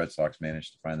even if the Red Sox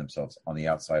manage to find themselves on the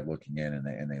outside looking in,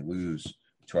 and they lose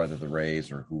to either the Rays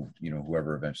or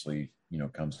whoever eventually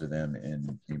comes to them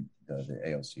in the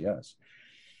ALCS,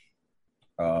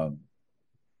 um,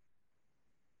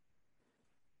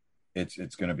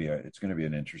 it's going to be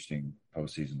an interesting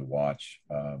postseason to watch.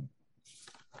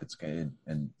 It's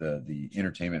and the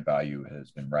entertainment value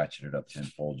has been ratcheted up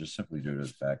tenfold just simply due to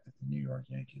the fact that the New York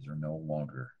Yankees are no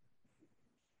longer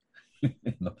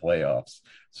in the playoffs.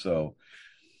 So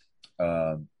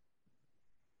um,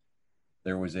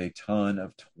 there was a ton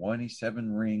of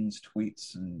 27 rings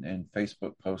tweets and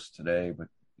Facebook posts today, but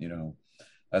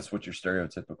that's what your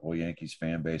stereotypical Yankees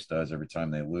fan base does every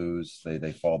time they lose.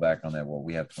 They fall back on that. Well,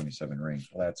 we have 27 rings.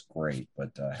 Well, that's great,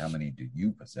 but how many do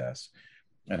you possess,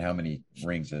 and how many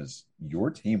rings has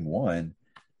your team won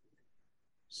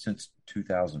since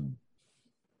 2000?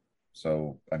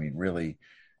 So, I mean, really,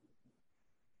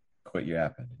 quit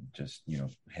yapping. Just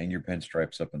hang your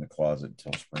pinstripes up in the closet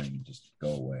until spring and just go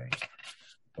away.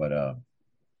 But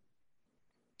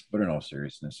in all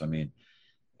seriousness, I mean,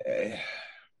 eh,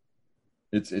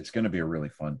 it's going to be a really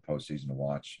fun postseason to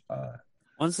watch.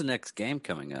 When's the next game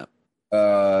coming up?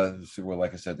 Well,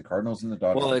 like I said, the Cardinals and the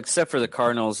Dodgers. Well, except for the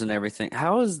Cardinals and everything,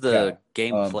 how is the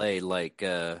gameplay like?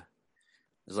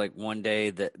 Is like one day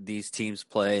that these teams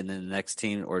play and then the next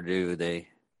team, or is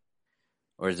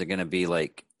it going to be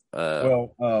like?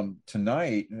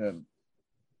 Tonight,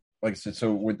 like I said,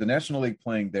 so with the National League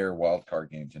playing their wild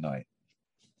card game tonight,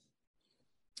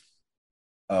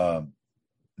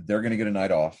 they're going to get a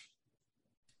night off,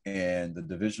 and the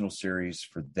divisional series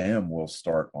for them will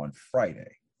start on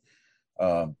Friday.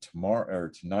 Tomorrow or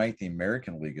tonight, the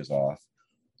American League is off,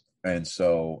 and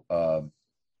so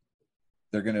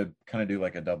they're going to kind of do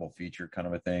like a double feature kind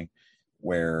of a thing,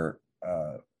 where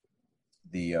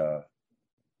the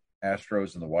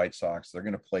Astros and the White Sox, they're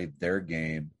going to play their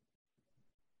game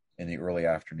in the early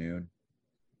afternoon,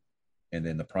 and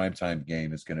then the primetime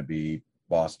game is going to be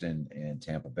Boston and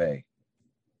Tampa Bay.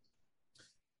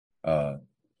 And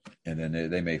then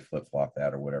they may flip-flop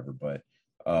that or whatever, but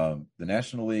the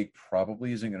National League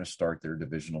probably isn't going to start their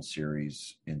divisional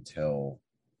series until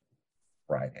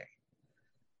Friday.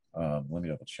 Let me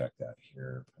double check that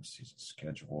here. Postseason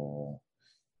schedule.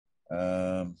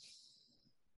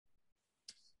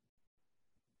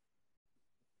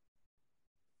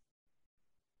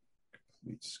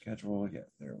 Complete schedule. Yeah,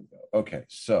 there we go. Okay,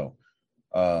 so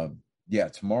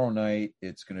tomorrow night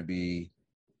it's going to be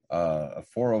a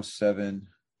 4:07.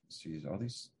 Let's see, are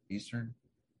these Eastern?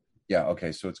 Yeah,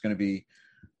 okay, so it's going to be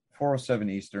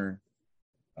 4:07 Eastern,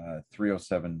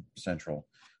 3:07 Central,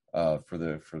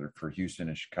 for Houston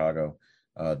and Chicago.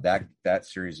 That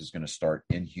series is going to start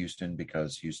in Houston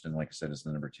because Houston, like I said, is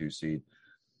the number 2 seed.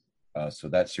 So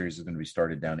that series is going to be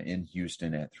started down in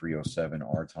Houston at 3:07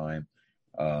 our time.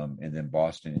 And then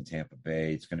Boston and Tampa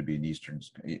Bay, it's going to be an Eastern.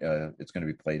 It's going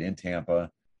to be played in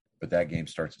Tampa, but that game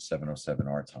starts at 7:07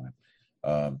 our time.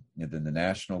 And then the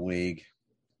National League,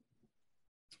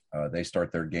 they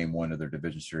start their game 1 of their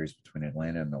division series between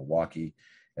Atlanta and Milwaukee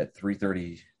at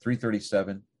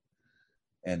 3:37,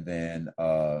 and then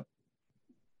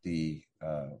the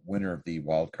winner of the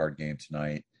wild card game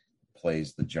tonight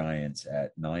plays the Giants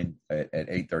at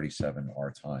 8:37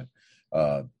 our time.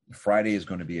 Friday is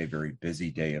going to be a very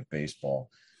busy day of baseball.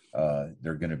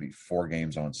 There are going to be 4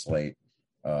 games on slate.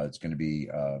 It's going to be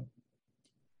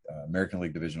American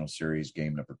League Divisional Series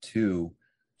game number 2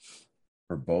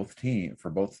 for both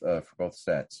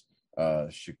sets.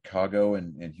 Chicago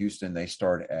and Houston, they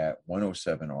start at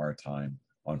 1:07 our time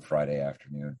on Friday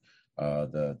afternoon.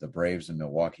 The Braves and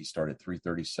Milwaukee start at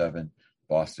 3:37.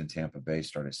 Boston, Tampa Bay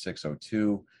start at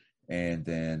 6:02, and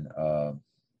then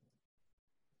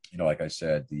like I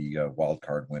said, the wild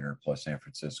card winner plus San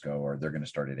Francisco, they're going to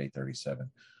start at 8:37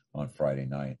 on Friday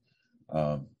night.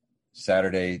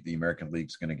 Saturday, the American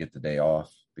League's going to get the day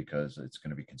off because it's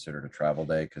going to be considered a travel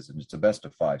day because it's a best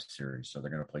of 5 series. So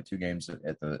they're going to play 2 games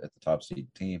at the top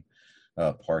seed team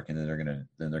park, and then they're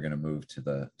going to move to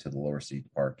the lower seed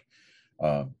park.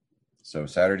 So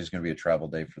Saturday is going to be a travel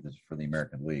day for the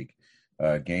American League.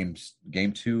 Game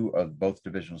 2 of both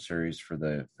divisional series for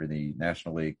the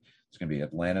National League, it's going to be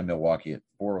Atlanta, Milwaukee at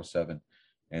 4:07,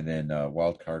 and then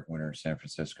wild card winner San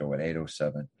Francisco at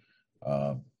 8:07.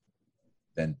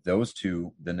 Then those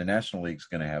two, then the National League's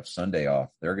going to have Sunday off.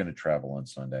 They're going to travel on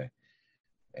Sunday,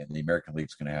 and the American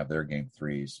League's going to have their game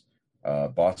threes.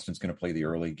 Boston's going to play the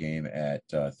early game at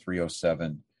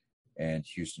 3:07, and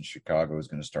Houston, Chicago is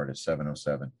going to start at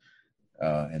 7:07.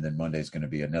 And then Monday's going to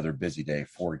be another busy day,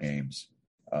 4 games.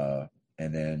 And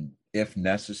then, if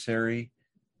necessary,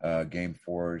 game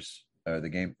 4's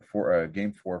game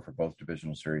 4 for both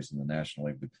divisional series in the National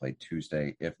League will be played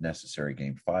Tuesday. If necessary,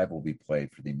 game 5 will be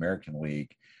played for the American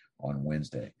League on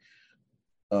Wednesday.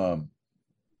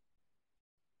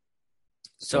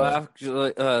 So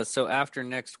after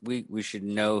next week, we should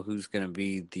know who's going to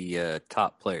be the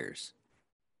top players.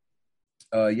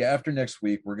 After next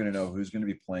week, we're going to know who's going to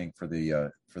be playing for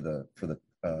the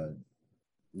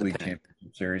league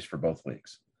championship series for both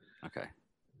leagues. Okay.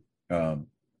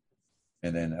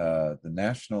 And then the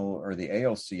national or the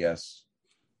ALCS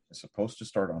is supposed to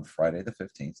start on Friday the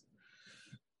 15th.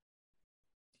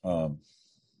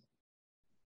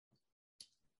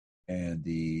 And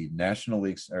the National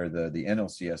Leagues or the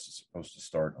NLCS is supposed to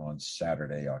start on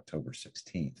Saturday, October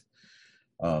 16th.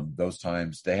 Those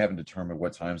times, they haven't determined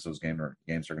what times those games are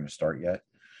going to start yet.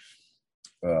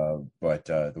 But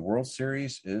the World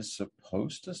Series is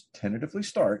supposed to tentatively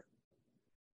start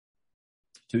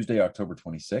Tuesday, October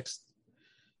 26th.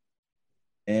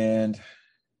 And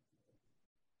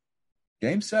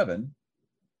Game 7,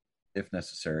 if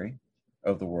necessary,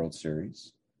 of the World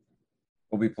Series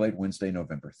will be played Wednesday,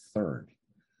 November 3rd.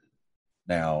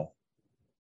 Now,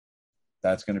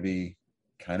 that's going to be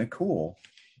kind of cool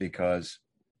because,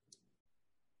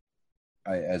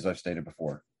 as I've stated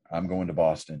before, I'm going to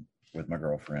Boston with my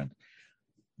girlfriend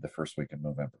the first week of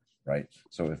November, right?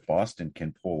 So if Boston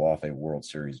can pull off a World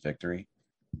Series victory,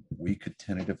 we could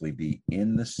tentatively be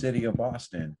in the city of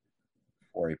Boston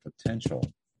for a potential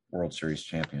World Series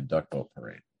champion duck boat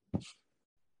parade.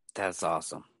 That's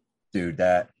awesome. Dude,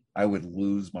 that I would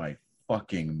lose my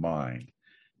fucking mind.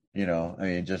 You know, I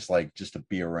mean, just to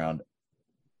be around,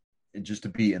 just to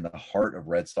be in the heart of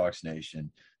Red Sox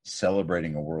Nation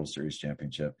celebrating a World Series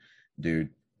championship.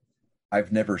 Dude,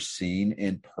 I've never seen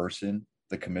in person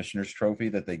the Commissioner's Trophy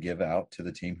that they give out to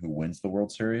the team who wins the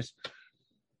World Series.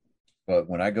 But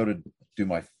when I go to do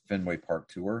my Fenway Park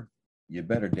tour, you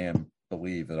better damn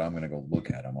believe that I'm going to go look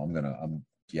at them. I'm going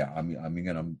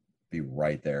to be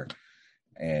right there.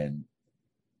 And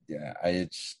yeah,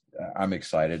 I'm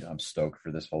excited. I'm stoked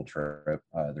for this whole trip.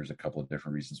 There's a couple of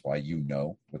different reasons why,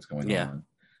 what's going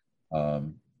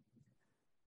on.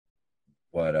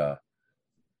 But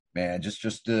man, just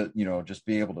to, just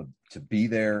be able to be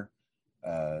there.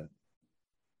 I'm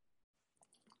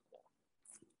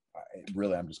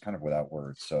just kind of without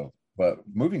words. So, but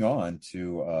moving on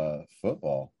to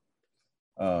football.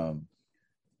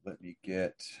 Let me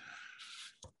get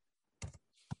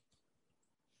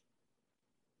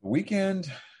the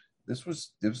weekend. This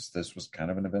was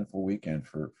kind of an eventful weekend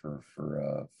for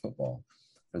football,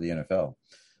 for the NFL.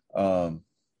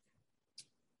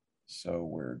 So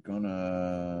we're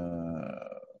gonna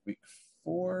week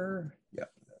 4. Yeah,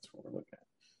 that's what we're looking at.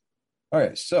 All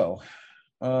right, so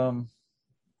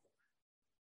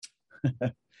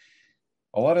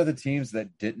a lot of the teams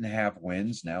that didn't have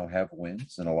wins now have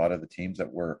wins, and a lot of the teams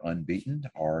that were unbeaten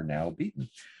are now beaten.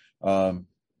 The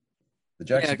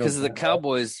because the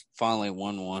Cowboys finally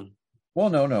won one. Well,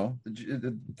 no.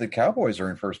 The Cowboys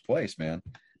are in first place, man.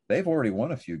 They've already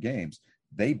won a few games.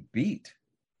 They beat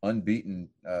unbeaten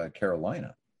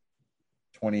Carolina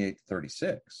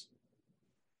 28-36.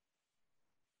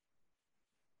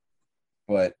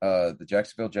 But the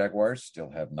Jacksonville Jaguars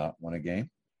still have not won a game.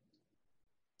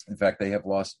 In fact, they have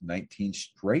lost 19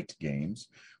 straight games,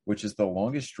 which is the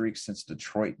longest streak since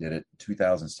Detroit did it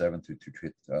 2007 through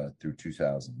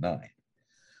 2009.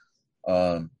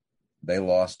 They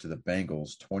lost to the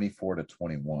Bengals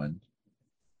 24-21.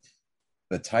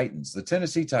 The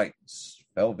Tennessee Titans,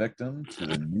 fell victim to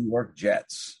the New York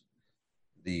Jets.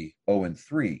 The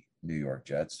 0-3 New York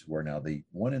Jets, who are now the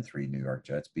 1-3 New York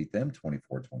Jets, beat them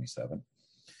 24-27.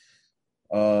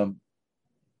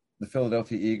 The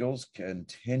Philadelphia Eagles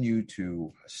continue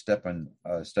to step on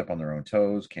their own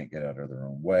toes, can't get out of their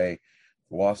own way.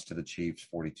 Lost to the Chiefs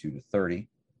 42-30.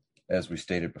 As we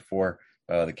stated before,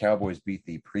 the Cowboys beat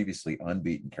the previously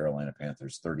unbeaten Carolina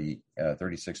Panthers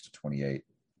 36-28.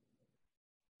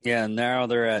 Yeah, now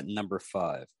they're at number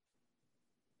 5.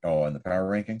 Oh, and the power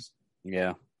rankings?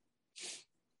 Yeah.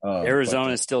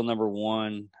 Arizona is still number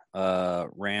 1.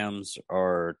 Rams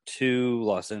are 2.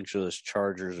 Los Angeles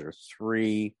Chargers are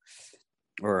 3.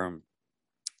 Or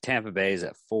Tampa Bay is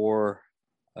at 4.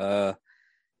 Yeah,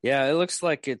 it looks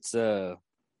like it's still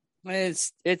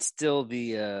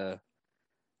the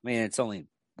it's only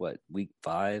week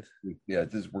 5? Yeah,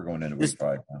 we're going into week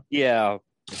 5 now. Yeah.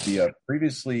 The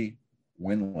previously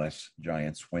winless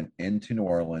Giants went into New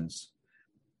Orleans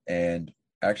and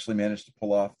actually managed to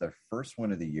pull off their first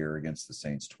win of the year against the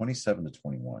Saints,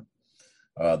 27-21.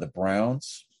 The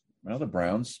Browns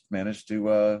managed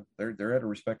to they're at a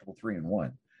respectable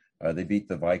 3-1. They beat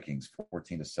the Vikings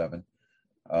 14-7.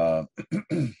 The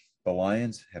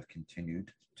Lions have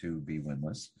continued to be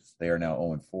winless. They are now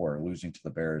 0-4, losing to the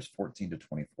Bears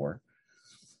 14-24.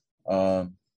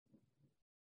 And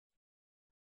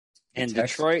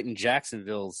Detroit and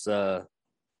Jacksonville's they're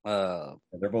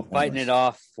both fighting winless. it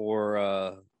off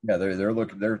for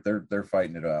they're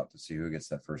fighting it out to see who gets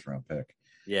that first round pick.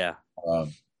 Yeah.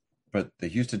 But the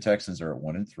Houston Texans are at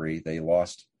 1-3. They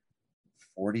lost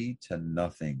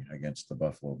 40-0 against the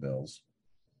Buffalo Bills.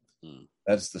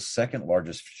 That's the second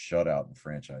largest shutout in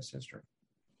franchise history.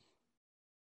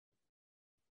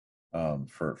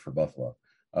 For Buffalo.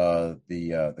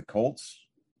 The Colts,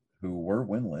 who were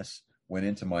winless, went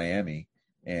into Miami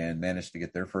and managed to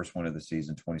get their first win of the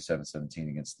season, 27-17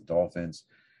 against the Dolphins.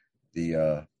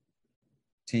 The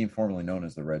team formerly known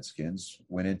as the Redskins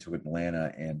went into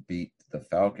Atlanta and beat the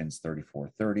Falcons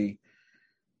 34-30.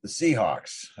 The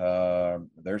Seahawks,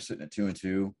 they're sitting at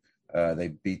 2-2. They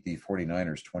beat the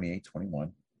 49ers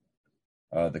 28-21.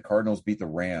 The Cardinals beat the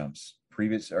Rams,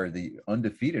 the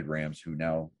undefeated Rams, who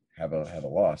now have a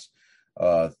loss,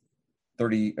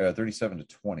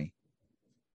 37-20.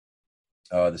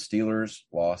 The Steelers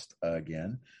lost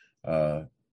again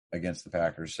against the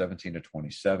Packers,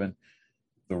 17-27.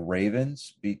 The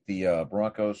Ravens beat the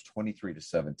Broncos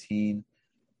 23-17.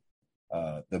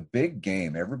 The big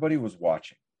game everybody was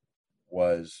watching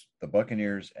was the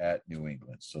Buccaneers at New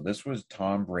England. So this was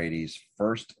Tom Brady's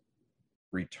first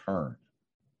return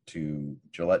to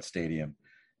Gillette Stadium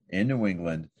in New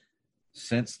England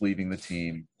since leaving the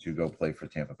team to go play for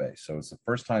Tampa Bay. So it's the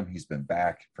first time he's been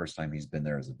back, first time he's been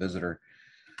there as a visitor.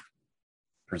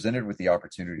 Presented with the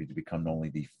opportunity to become only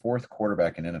the fourth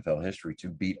quarterback in NFL history to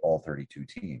beat all 32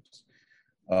 teams.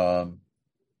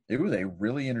 It was a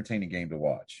really entertaining game to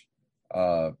watch.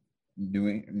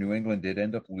 New England did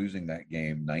end up losing that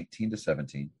game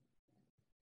 19-17.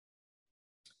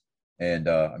 And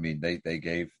Tom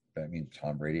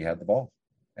Brady had the ball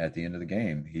at the end of the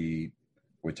game. He,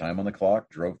 with time on the clock,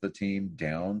 drove the team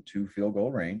down to field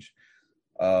goal range.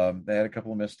 They had a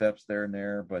couple of missteps there and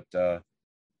there, but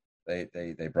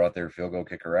they brought their field goal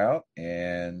kicker out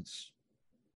and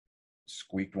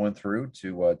squeaked one through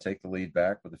to take the lead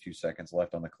back with a few seconds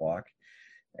left on the clock.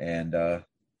 And,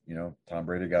 Tom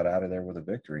Brady got out of there with a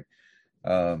victory.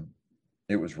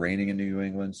 It was raining in New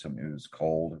England, so it was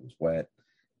cold, it was wet.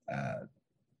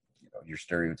 Your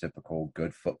stereotypical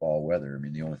good football weather. I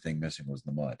mean, the only thing missing was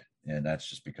the mud, and that's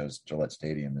just because Gillette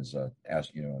Stadium is a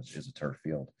turf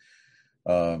field.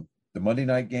 The Monday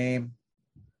night game,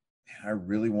 I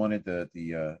really wanted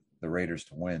the Raiders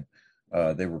to win.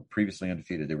 They were previously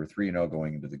undefeated. They were 3-0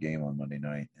 going into the game on Monday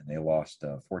night, and they lost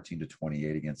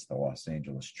 14-28 against the Los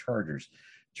Angeles Chargers.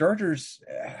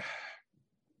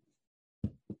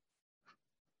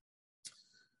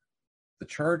 The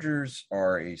Chargers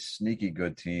are a sneaky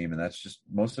good team, and that's just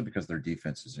mostly because their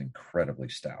defense is incredibly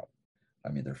stout. I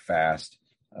mean, they're fast,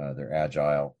 they're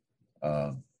agile.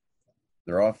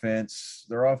 Their offense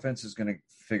is going to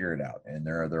figure it out, and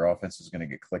their offense is going to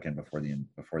get clicking before the end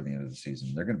of the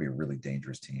season. They're going to be a really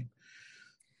dangerous team.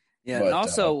 Yeah, but, and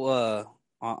also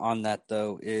on that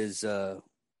though is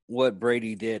what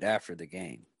Brady did after the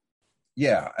game.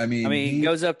 Yeah, I mean, he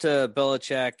goes up to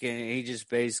Belichick and he just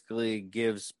basically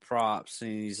gives props,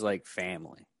 and he's like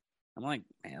family. I'm like,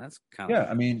 man, that's kind of yeah.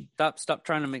 I mean, stop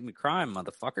trying to make me cry,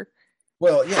 motherfucker.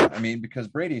 Well, yeah, I mean, because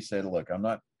Brady said, "Look, I'm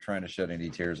not trying to shed any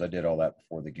tears. I did all that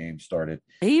before the game started."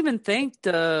 He even thanked.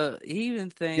 Yeah,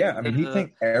 I mean, he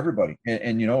thanked everybody,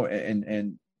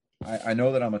 and I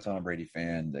know that I'm a Tom Brady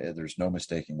fan. There's no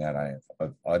mistaking that. I've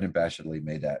unabashedly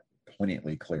made that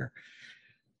poignantly clear.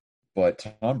 But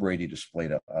Tom Brady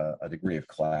displayed a degree of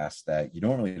class that you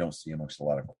normally don't see amongst a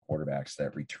lot of quarterbacks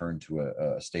that return to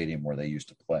a stadium where they used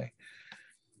to play.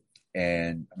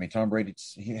 And I mean, Tom Brady,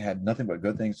 he had nothing but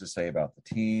good things to say about the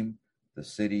team, the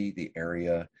city, the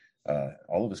area.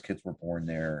 All of his kids were born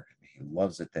there. He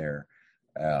loves it there.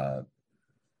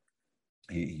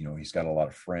 He's got a lot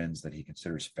of friends that he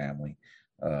considers family,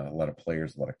 a lot of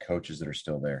players, a lot of coaches that are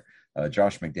still there.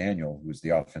 Josh McDaniel, who's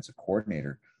the offensive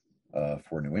coordinator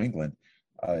for New England,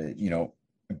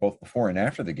 both before and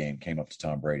after the game came up to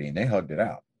Tom Brady and they hugged it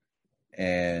out.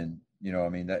 And, I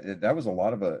mean, that was a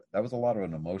lot of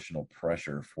an emotional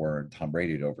pressure for Tom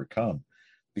Brady to overcome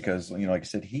because, like I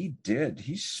said, he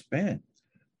spent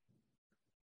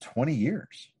 20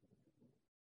 years.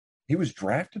 He was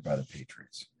drafted by the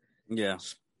Patriots. Yeah.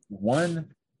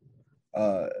 Won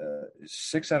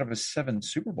 6 out of his 7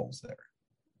 Super Bowls there.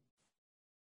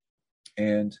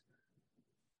 And,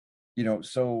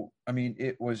 so, I mean,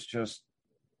 it was just,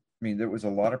 there was a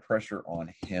lot of pressure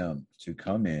on him to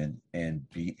come in and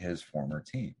beat his former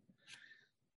team.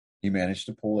 He managed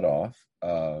to pull it off.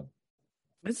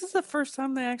 This is the first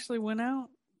time they actually went out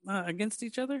against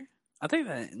each other? I think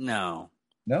that, no.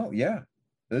 No, yeah.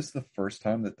 This is the first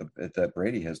time that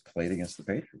Brady has played against the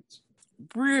Patriots.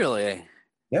 Really?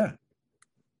 Yeah.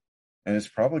 And it's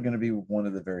probably going to be one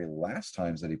of the very last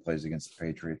times that he plays against the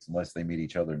Patriots, unless they meet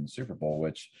each other in the Super Bowl.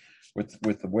 Which,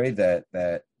 with the way that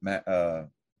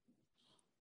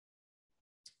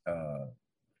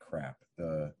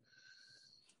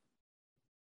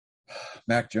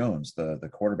Mac Jones, the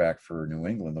quarterback for New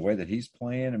England, the way that he's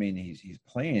playing, he's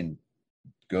playing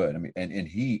good. And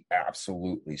he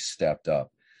absolutely stepped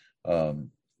up.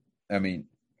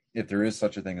 If there is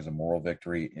such a thing as a moral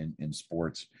victory in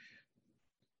sports,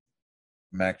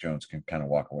 Mac Jones can kind of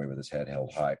walk away with his head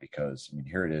held high, because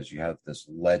here it is. You have this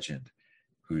legend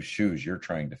whose shoes you're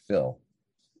trying to fill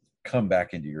come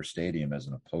back into your stadium as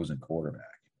an opposing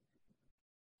quarterback,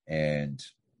 and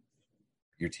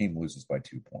your team loses by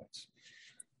 2 points.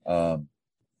 I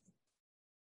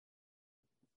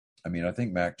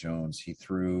think Mac Jones, he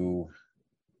threw,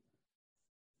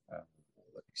 let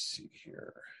me see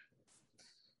here.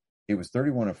 He was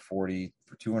 31 of 40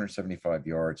 for 275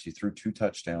 yards. He threw 2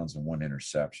 touchdowns and 1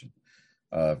 interception,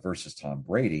 versus Tom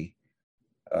Brady,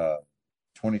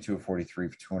 22 of 43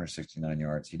 for 269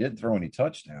 yards. He didn't throw any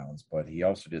touchdowns, but he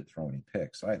also didn't throw any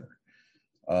picks either.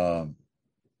 Tom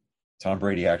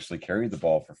Brady actually carried the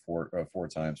ball for four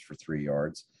times for 3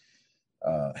 yards.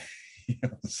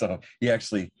 So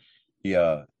he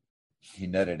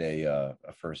netted a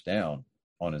first down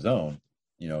on his own,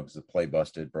 because the play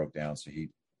broke down. So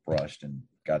he rushed and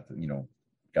got the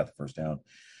first down.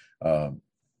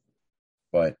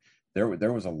 But there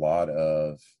was a lot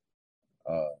of,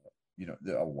 a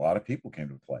lot of people came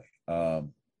to play.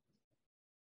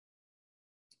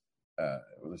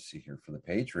 Let's see here for the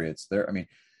Patriots there.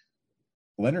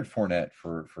 Leonard Fournette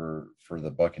for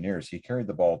the Buccaneers, he carried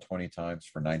the ball 20 times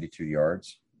for 92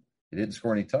 yards. He didn't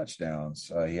score any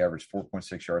touchdowns. He averaged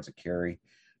 4.6 yards a carry.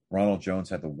 Ronald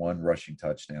Jones had the 1 rushing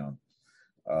touchdown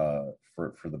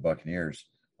for the Buccaneers.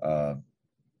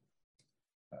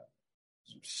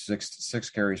 6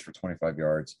 carries for 25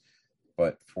 yards.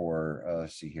 But for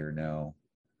let's see here now.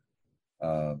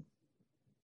 Like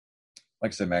I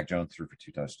said, Mac Jones threw for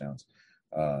 2 touchdowns.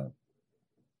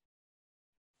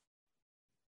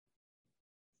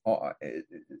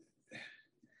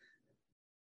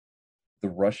 The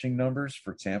rushing numbers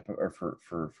for Tampa or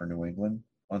for New England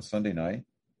on Sunday night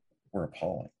were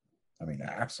appalling.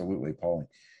 Absolutely appalling.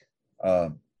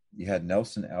 You had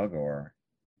Nelson Aguilar,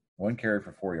 1 carry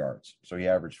for 4 yards. So he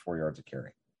averaged 4 yards a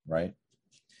carry, right?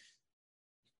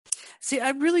 See, I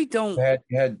really don't.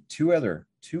 You had two other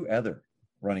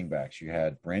running backs. You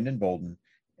had Brandon Bolden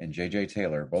and J.J.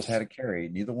 Taylor. Both had a carry.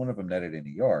 Neither one of them netted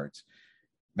any yards.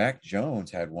 Mac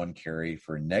Jones had 1 carry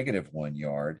for -1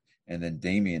 yard, and then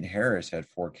Damian Harris had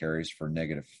 4 carries for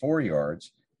 -4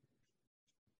 yards.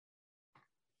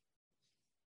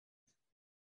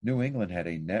 New England had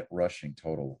a net rushing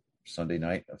total Sunday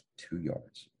night of 2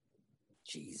 yards.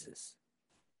 Jesus.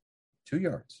 2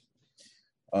 yards.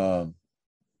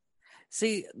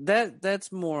 See,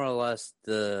 that's more or less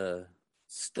the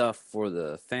stuff for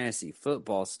the fantasy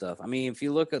football stuff. If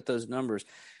you look at those numbers,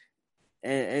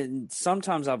 and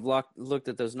sometimes I've looked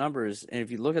at those numbers, and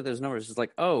if you look at those numbers, it's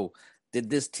like, oh,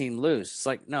 did this team lose? It's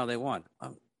like, no, they won.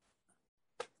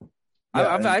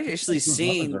 I've actually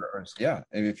seen.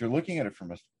 And if you're looking at it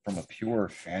from a pure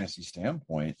fantasy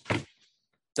standpoint,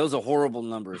 those are horrible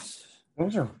numbers.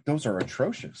 Those are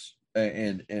atrocious.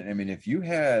 And if you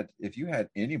had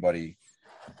anybody,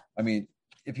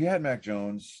 if you had Mac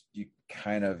Jones, it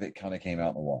kind of came out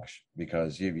in the wash,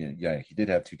 because he did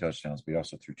have 2 touchdowns, but he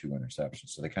also threw 2 interceptions,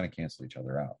 so they kind of cancel each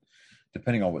other out,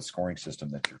 depending on what scoring system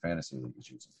that your fantasy league is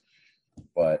using.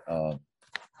 But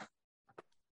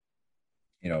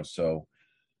so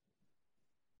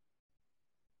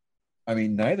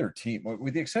neither team,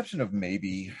 with the exception of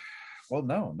maybe. Well,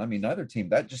 no, neither team.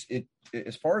 That just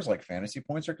as far as like fantasy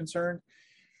points are concerned,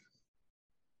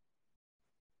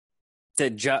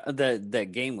 that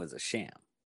game was a sham.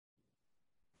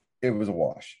 It was a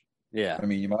wash. Yeah.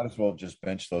 You might as well have just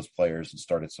benched those players and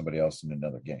started somebody else in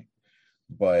another game.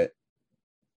 But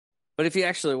if you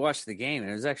actually watched the game,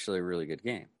 it was actually a really good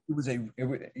game. It was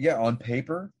on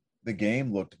paper, the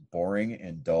game looked boring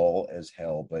and dull as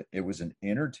hell, but it was an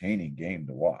entertaining game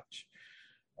to watch.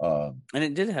 And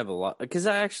it did have a lot because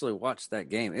I actually watched that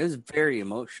game. It was very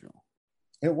emotional.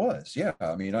 It was, yeah.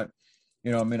 I mean, I'm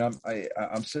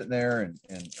sitting there and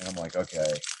I'm like,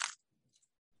 okay,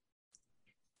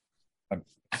 I'm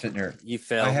sitting here. You I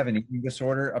fell. have an eating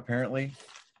disorder. Apparently,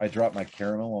 I dropped my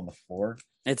caramel on the floor.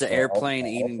 It's an So airplane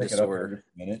I'll eating pick it up here in disorder. just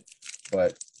a minute.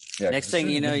 But yeah, Next because as thing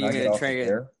soon you as know, you and you're I get gonna off try the to.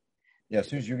 air, yeah, as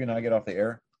soon as you and I get off the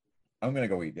air, I'm gonna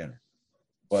go eat dinner.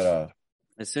 But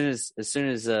As soon as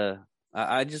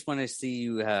I just want to see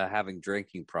you having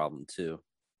drinking problem too.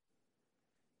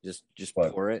 Just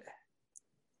but pour it.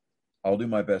 I'll do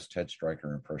my best Ted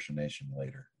Stryker impersonation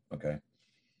later. Okay.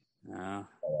 Uh,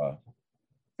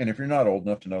 And if you're not old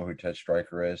enough to know who Ted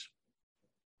Stryker is,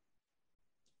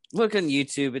 Look on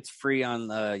YouTube. It's free on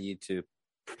YouTube.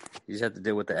 You just have to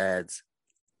deal with the ads.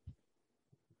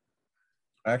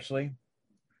 actually,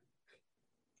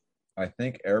 I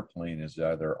think Airplane is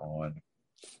either on,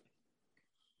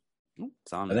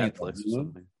 It's on I think it's on Netflix or Hulu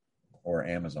something. or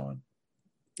Amazon.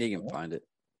 You can find it.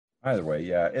 Either way,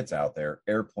 yeah, it's out there.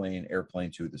 Airplane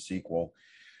 2, the sequel.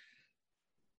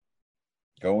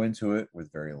 Go into it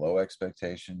with very low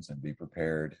expectations and be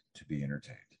prepared to be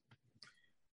entertained.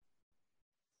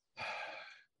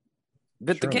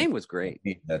 But Surely the game was great.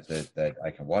 that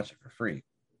I can watch it for free.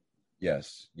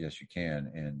 Yes, you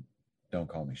can, and don't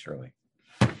call me Shirley.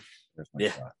 There's my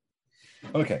shot.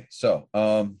 Okay, so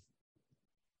a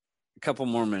couple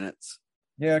more minutes.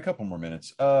 Yeah, a couple more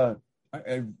minutes. I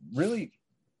really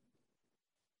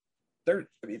there.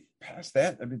 I mean, past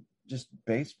that, I mean, just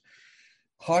base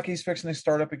hockey's fixing to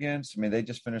start up again. So, I mean, they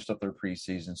just finished up their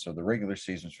preseason, so the regular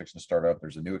season's fixing to start up.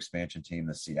 There's a new expansion team,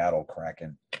 the Seattle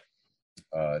Kraken.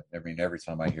 I mean, every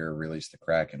time I hear release the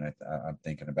Kraken, I'm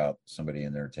thinking about somebody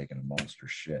in there taking a monster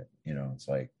shit. You know, it's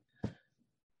like,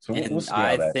 so And we'll see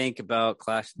I how that. think about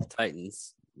Clash of the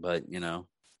Titans, but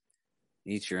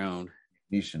each your own.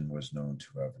 Neeson was known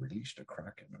to have released a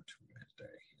Kraken or two in his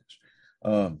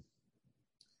day.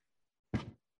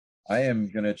 I am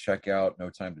gonna check out No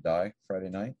Time to Die Friday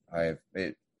night. I have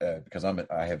it because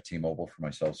I have T-Mobile for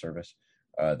my cell service.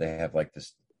 They have like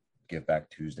this Give Back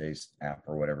Tuesdays app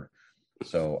or whatever.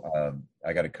 So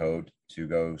I got a code to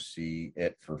go see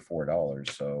it for $4.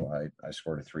 So I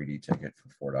scored a 3D ticket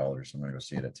for $4. I'm gonna go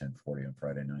see it at 10:40 on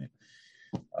Friday night.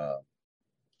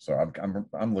 So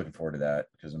I'm looking forward to that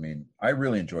because I mean I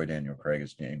really enjoy Daniel Craig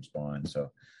as James Bond.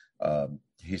 So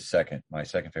he's my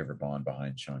second favorite Bond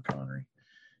behind Sean Connery.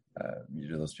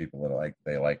 Usually those people that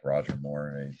they like Roger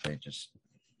Moore.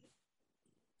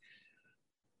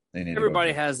 They need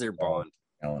Everybody to go has their Bond.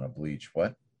 Ellen a bleach.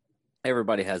 What?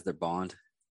 Everybody has their Bond.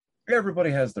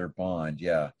 Everybody has their Bond.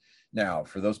 Yeah. Now,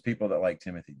 for those people that like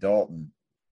Timothy Dalton,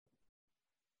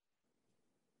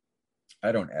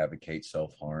 I don't advocate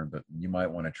self-harm, but you might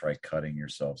want to try cutting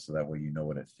yourself so that way you know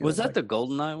what it feels. Was that like. the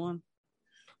GoldenEye one?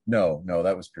 No,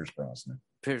 that was Pierce Brosnan.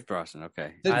 Pierce Brosnan.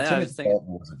 Okay. Timothy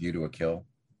Dalton was A View to a Kill.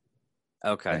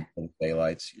 Okay.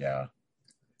 Daylights. Yeah.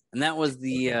 And that was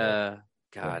the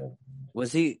God.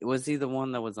 Was he the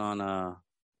one that was on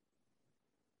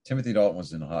Timothy Dalton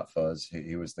was in Hot Fuzz.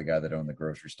 He was the guy that owned the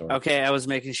grocery store. Okay, I was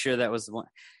making sure that was the one.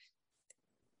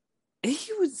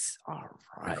 He was all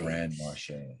right. The Grand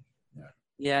Marché.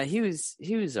 Yeah, he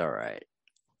was all right.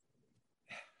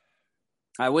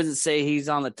 I wouldn't say he's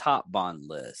on the top Bond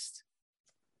list.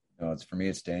 No,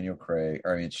 it's Daniel Craig.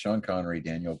 I mean, it's Sean Connery,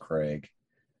 Daniel Craig,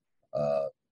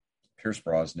 Pierce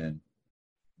Brosnan,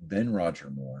 then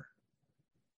Roger Moore.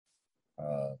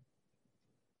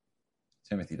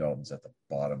 Timothy Dalton's at the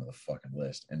bottom of the fucking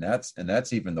list, and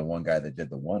that's even the one guy that did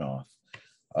the one-off.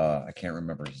 I can't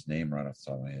remember his name right off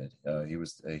the top of my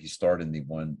head. He starred in the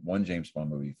one James Bond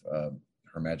movie,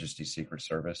 Her Majesty's Secret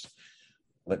Service.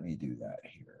 Let me do that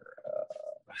here.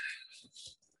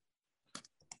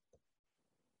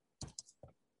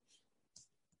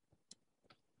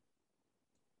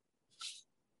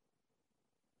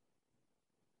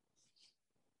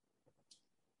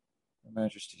 Her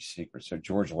Majesty's Secret. So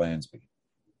George Lansby.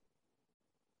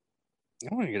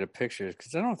 I want to get a picture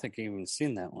because I don't think I've even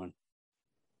seen that one.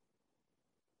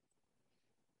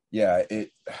 Yeah,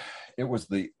 it was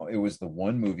the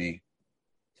one movie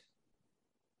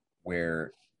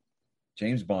where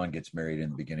James Bond gets married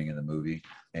in the beginning of the movie,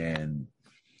 and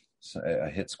a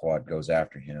hit squad goes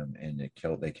after him, and they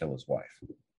kill his wife.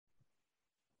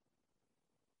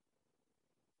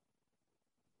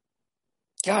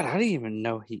 God, I didn't even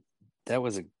know that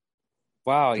was a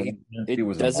wow. It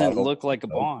doesn't look like a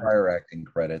Bond. Prior acting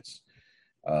credits.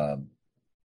 Yeah,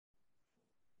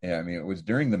 I mean, it was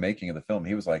during the making of the film.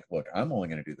 He was like, "Look, I'm only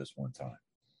going to do this one time."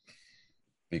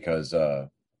 because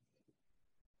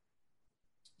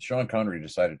Sean Connery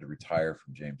decided to retire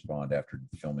from James Bond after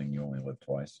filming You Only Live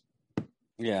Twice.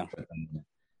 Yeah.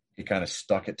 He kind of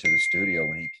stuck it to the studio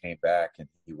when he came back, and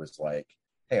he was like,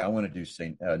 "Hey, I want to do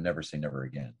Never Say Never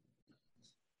Again."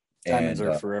 Diamonds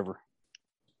Are Forever.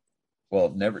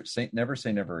 Well, Never Say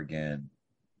Never Again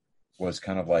was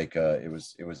kind of like it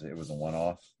was a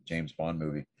one-off James Bond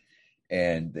movie,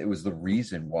 and it was the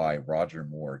reason why Roger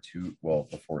Moore,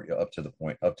 up to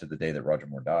the day that Roger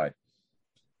Moore died,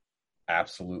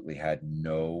 absolutely had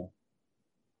no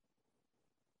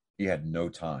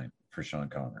time for Sean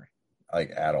Connery,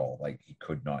 like at all. Like he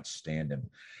could not stand him,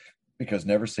 because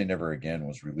Never Say Never Again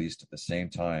was released at the same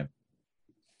time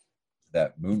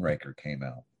that Moonraker came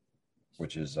out,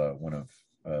 which is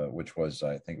which was,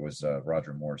 I think it was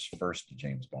Roger Moore's first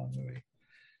James Bond movie.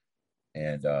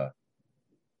 And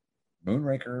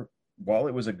Moonraker, while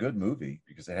it was a good movie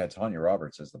because it had Tanya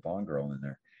Roberts as the Bond girl in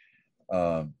there,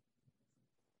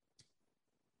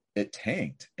 it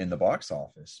tanked in the box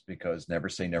office because Never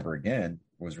Say Never Again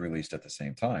was released at the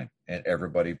same time, and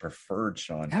everybody preferred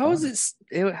Sean How Connery.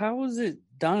 was it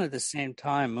done at the same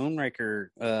time?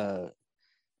 Moonraker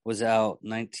was out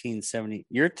 1970.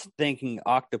 You're thinking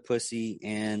Octopussy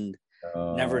and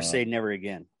Never Say Never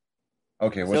Again.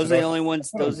 Okay, those are the only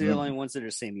ones. Those are the only ones that are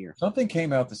the same year. Something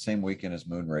came out the same weekend as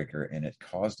Moonraker, and it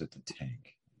caused it to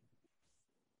tank.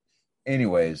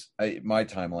 Anyways, my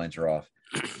timelines are off,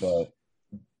 but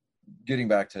getting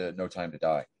back to No Time to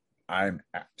Die, I'm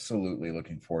absolutely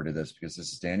looking forward to this because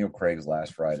this is Daniel Craig's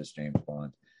last ride as James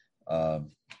Bond, and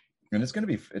it's going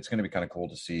to be kind of cool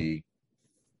to see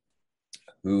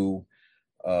who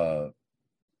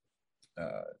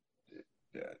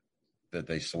that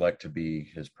they select to be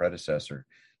his predecessor.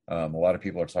 A lot of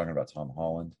people are talking about Tom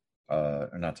Holland,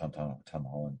 or not Tom Holland,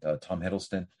 Tom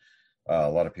Hiddleston. A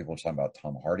lot of people are talking about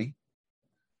Tom Hardy.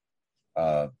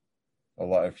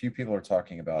 A few people are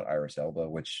talking about Idris Elba,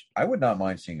 which I would not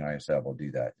mind seeing Idris Elba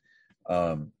do that.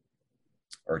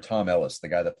 Or Tom Ellis, the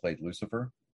guy that played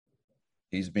Lucifer.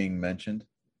 He's being mentioned.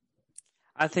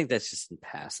 I think that's just in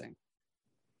passing.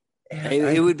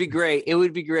 It would be great. It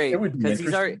would be great because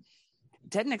he's already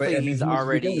technically he's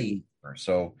already.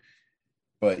 So,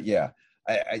 but yeah,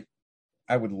 I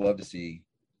would love to see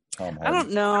Tom Hardy. I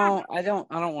don't know. I don't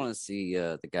want to see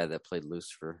the guy that played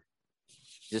Lucifer.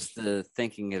 Just the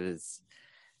thinking it is.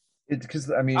 It's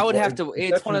because I mean, I would have to.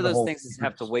 It's one of those things that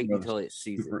have to wait until it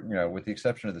sees it. With the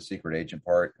exception of the secret agent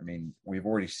part, I mean, we've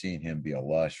already seen him be a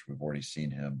lush. We've already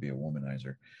seen him be a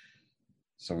womanizer.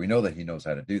 So we know that he knows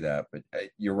how to do that. But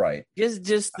you're right. Just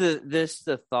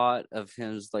the thought of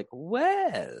him's like,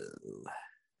 well,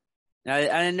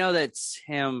 I know that's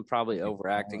him probably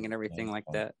overacting and everything like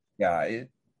that. Yeah,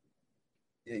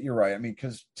 you're right. I mean,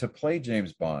 because to play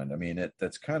James Bond, I mean,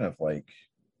 that's kind of like,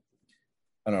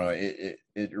 I don't know.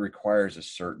 It requires a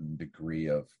certain degree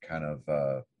of kind of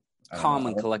calm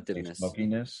and collectiveness,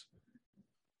 smokiness.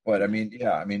 But I mean,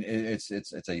 yeah, I mean, it's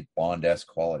a Bond-esque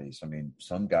quality. So I mean,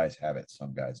 some guys have it,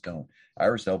 some guys don't.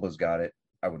 Idris Elba's got it.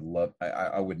 I would love.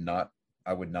 I would not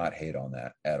hate on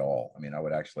that at all. I mean, I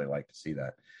would actually like to see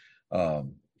that.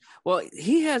 Well,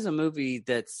 he has a movie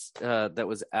that's that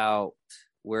was out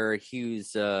where he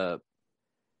was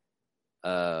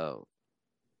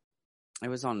it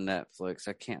was on Netflix.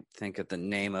 I can't think of the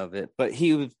name of it, but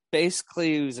he was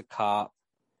a cop.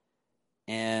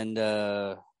 And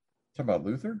talking about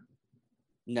Luther?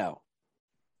 No.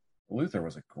 Luther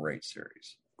was a great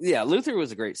series. Yeah, Luther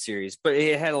was a great series, but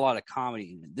it had a lot of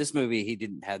comedy in it. This movie, he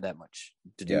didn't have that much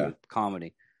to do with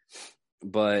comedy.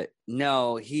 But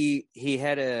no, he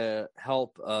had to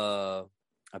help a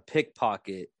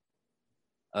pickpocket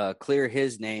clear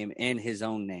his name and his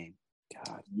own name.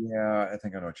 God. Yeah, I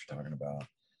think I know what you're talking about.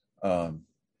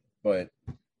 But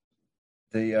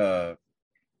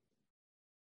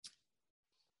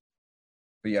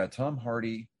yeah, Tom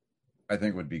Hardy, I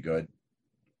think would be good.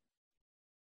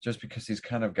 Just because he's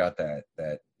kind of got that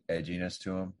edginess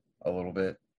to him a little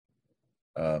bit.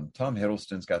 Tom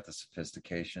Hiddleston's got the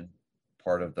sophistication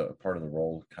part of the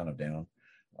role kind of down.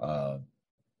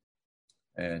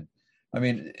 And I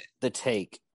mean, The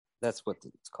Take. That's what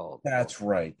it's called. That's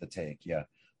right, The Take. Yeah,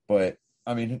 but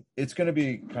I mean, it's going to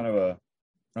be kind of a,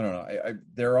 I don't know.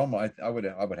 They're almost. I would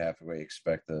have to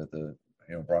expect the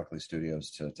Broccoli Studios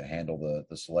to handle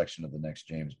the selection of the next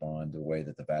James Bond the way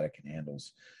that the Vatican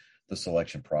handles the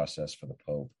selection process for the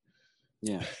Pope.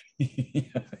 Yeah,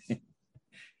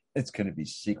 it's going to be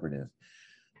secretive,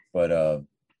 but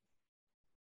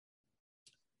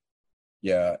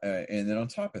yeah, and then on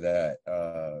top of that,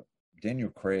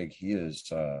 Daniel Craig,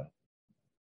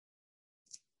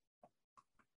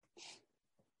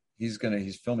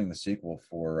 he's filming the sequel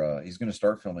for he's gonna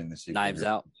start filming the sequel Knives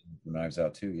Out. for Knives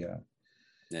Out too. Yeah.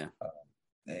 Yeah.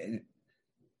 The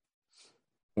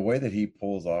way that he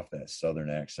pulls off that Southern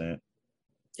accent.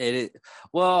 It is,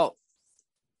 well,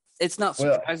 it's not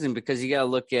surprising because you got to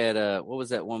look at what was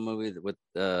that one movie with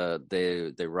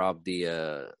they robbed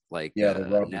the they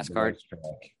robbed NASCAR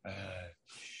track.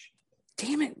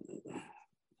 Damn it.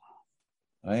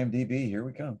 IMDb, here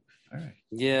we come. All right.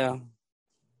 Yeah.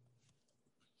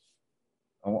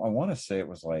 I want to say it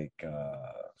was like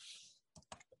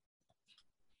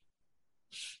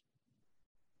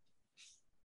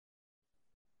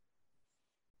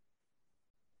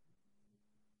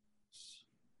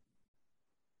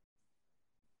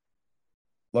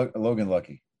Logan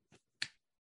Lucky.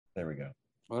 There we go.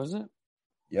 What was it?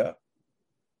 Yeah.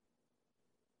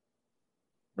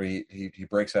 Where he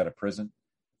breaks out of prison.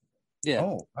 Yeah.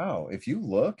 Oh, wow. If you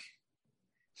look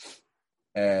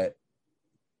at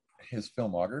his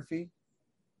filmography,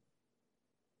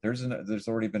 there's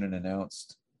already been an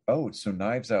announced. Oh, so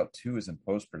Knives Out 2 is in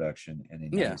post-production and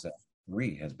Knives Out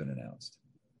 3 has been announced.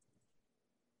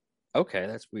 Okay,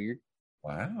 that's weird.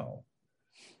 Wow.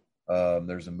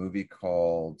 There's a movie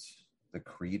called The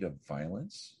Creed of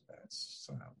Violence. That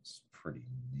sounds pretty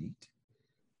neat.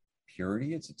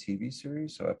 Purity, it's a TV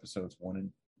series, so episodes 1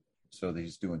 and so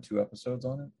he's doing 2 episodes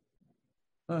on it.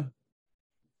 Huh.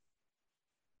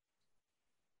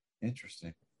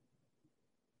 Interesting.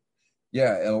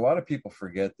 Yeah, and a lot of people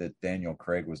forget that Daniel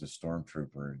Craig was a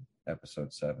stormtrooper in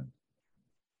episode 7.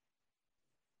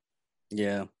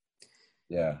 Yeah.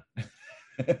 Yeah.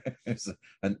 It's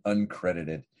an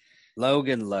uncredited.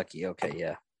 Logan Lucky. Okay,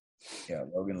 yeah. Yeah,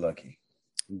 Logan Lucky.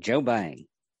 Joe Bang.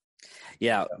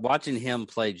 Yeah, watching him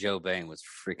play Joe Bang was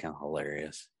freaking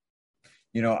hilarious.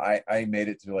 You know, I made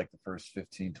it through like the first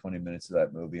 15, 20 minutes of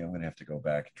that movie. I'm going to have to go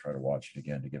back and try to watch it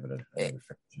again to give it another fair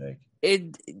shake.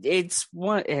 It's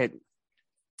one. It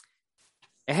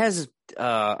has.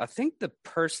 I think the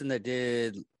person that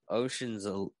did Ocean's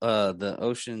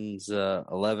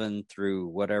 11 through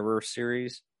whatever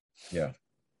series. Yeah.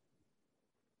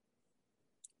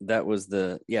 That was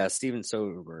Steven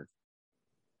Soderbergh.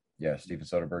 Yeah, Steven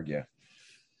Soderbergh. Yeah.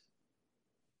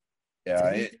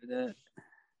 Yeah.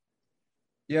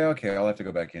 Yeah, okay. I'll have to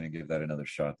go back in and give that another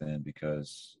shot then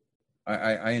because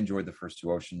I enjoyed the first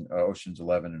 2 Ocean's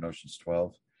 11 and Ocean's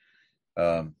 12.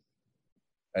 I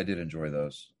did enjoy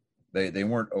those. They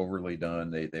weren't overly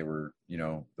done. They were,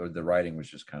 the writing was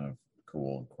just kind of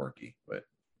cool and quirky, but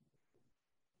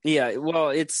yeah, well,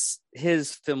 it's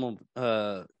his film.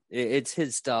 It's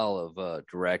his style of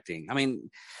directing. I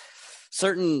mean,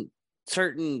 certain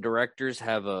directors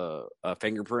have a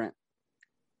fingerprint.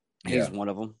 He's one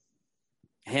of them.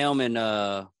 Him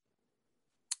and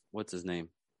what's his name?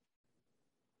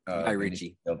 Guy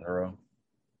Ritchie. Del Toro.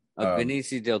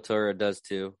 Benicio del Toro does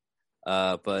too.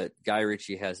 But Guy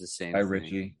Ritchie has the same. Guy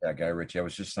Ritchie. Yeah, Guy Ritchie. I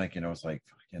was just thinking, I was like,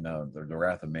 the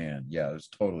Wrath of Man. Yeah, it was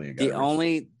totally a Guy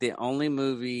Ritchie. The only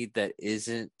movie that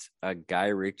isn't a Guy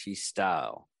Ritchie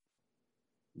style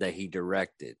that he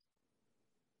directed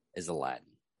is Aladdin.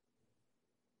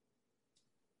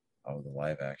 Oh, the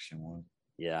live action one?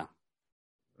 Yeah.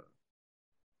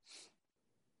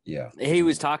 Yeah. He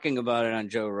was talking about it on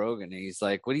Joe Rogan. And he's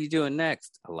like, what are you doing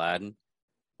next? Aladdin.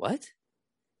 What?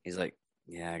 He's like,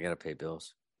 yeah, I got to pay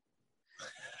bills.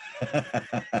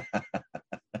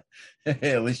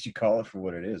 Hey, at least you call it for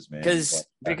what it is, man. Because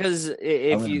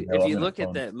if you look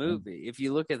at that movie,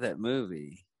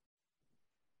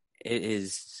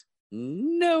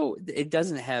 it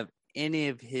doesn't have any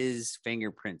of his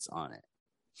fingerprints on it.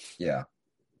 Yeah.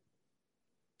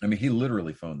 I mean, he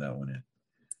literally phoned that one in.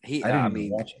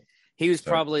 Watch it. He was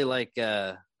probably like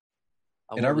and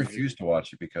I refuse to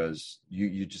watch it because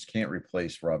you just can't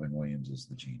replace Robin Williams as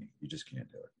the genie. You just can't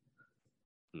do it.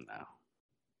 No.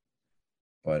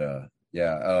 But oh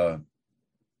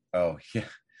yeah.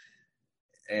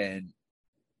 And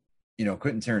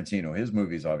Quentin Tarantino, his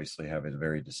movies obviously have a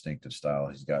very distinctive style.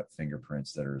 He's got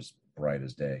fingerprints that are as bright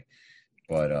as day.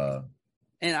 But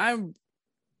and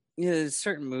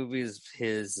certain movies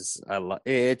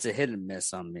it's a hit and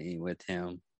miss on me with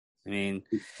him. I mean,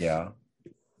 yeah.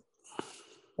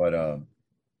 But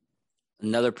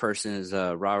another person is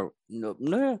Robert.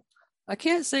 No, I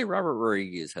can't say Robert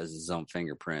Rodriguez has his own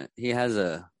fingerprint. He has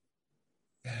the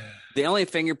only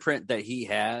fingerprint that he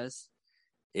has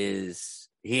is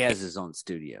he has his own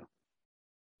studio.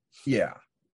 Yeah.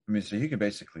 I mean, so he can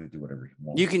basically do whatever he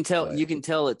wants. You can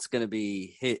tell it's going to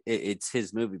be it's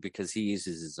his movie because he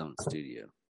uses his own studio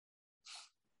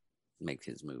to make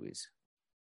his movies.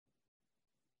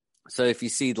 So if you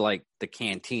see like the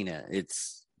Cantina,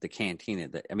 it's the Cantina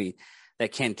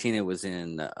That Cantina was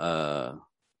in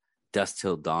Dust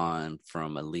Till Dawn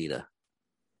from Alita.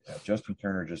 Yeah, Justin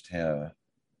Turner just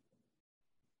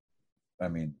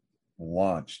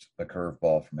launched a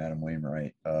curveball from Adam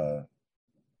Wainwright.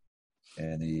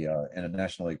 And in a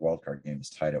National League wildcard game is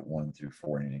tied at 1 through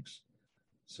 4 innings.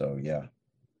 So yeah.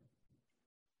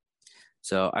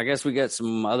 So I guess we got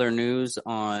some other news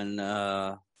on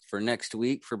for next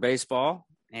week for baseball,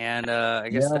 and I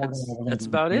guess that's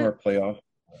about it. Our playoff.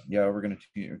 Yeah, we're gonna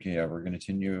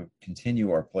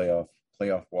continue our playoff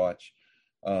watch.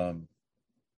 I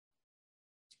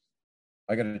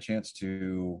got a chance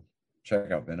to check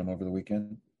out Venom over the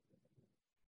weekend.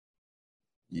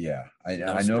 Yeah, I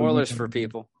know. Spoilers for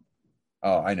people.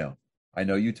 Oh, I know.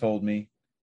 You told me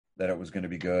that it was going to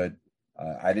be good.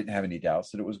 I didn't have any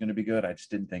doubts that it was going to be good. I just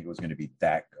didn't think it was going to be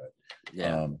that good.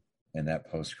 Yeah. And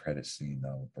that post-credit scene,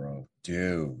 though, bro,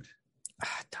 dude.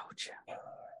 I told you.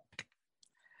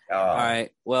 All right.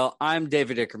 Well, I'm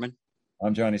David Ickerman.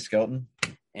 I'm Johnny Skelton.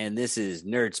 And this is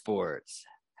Nerd Sports.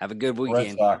 Have a good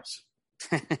weekend. Red Sox.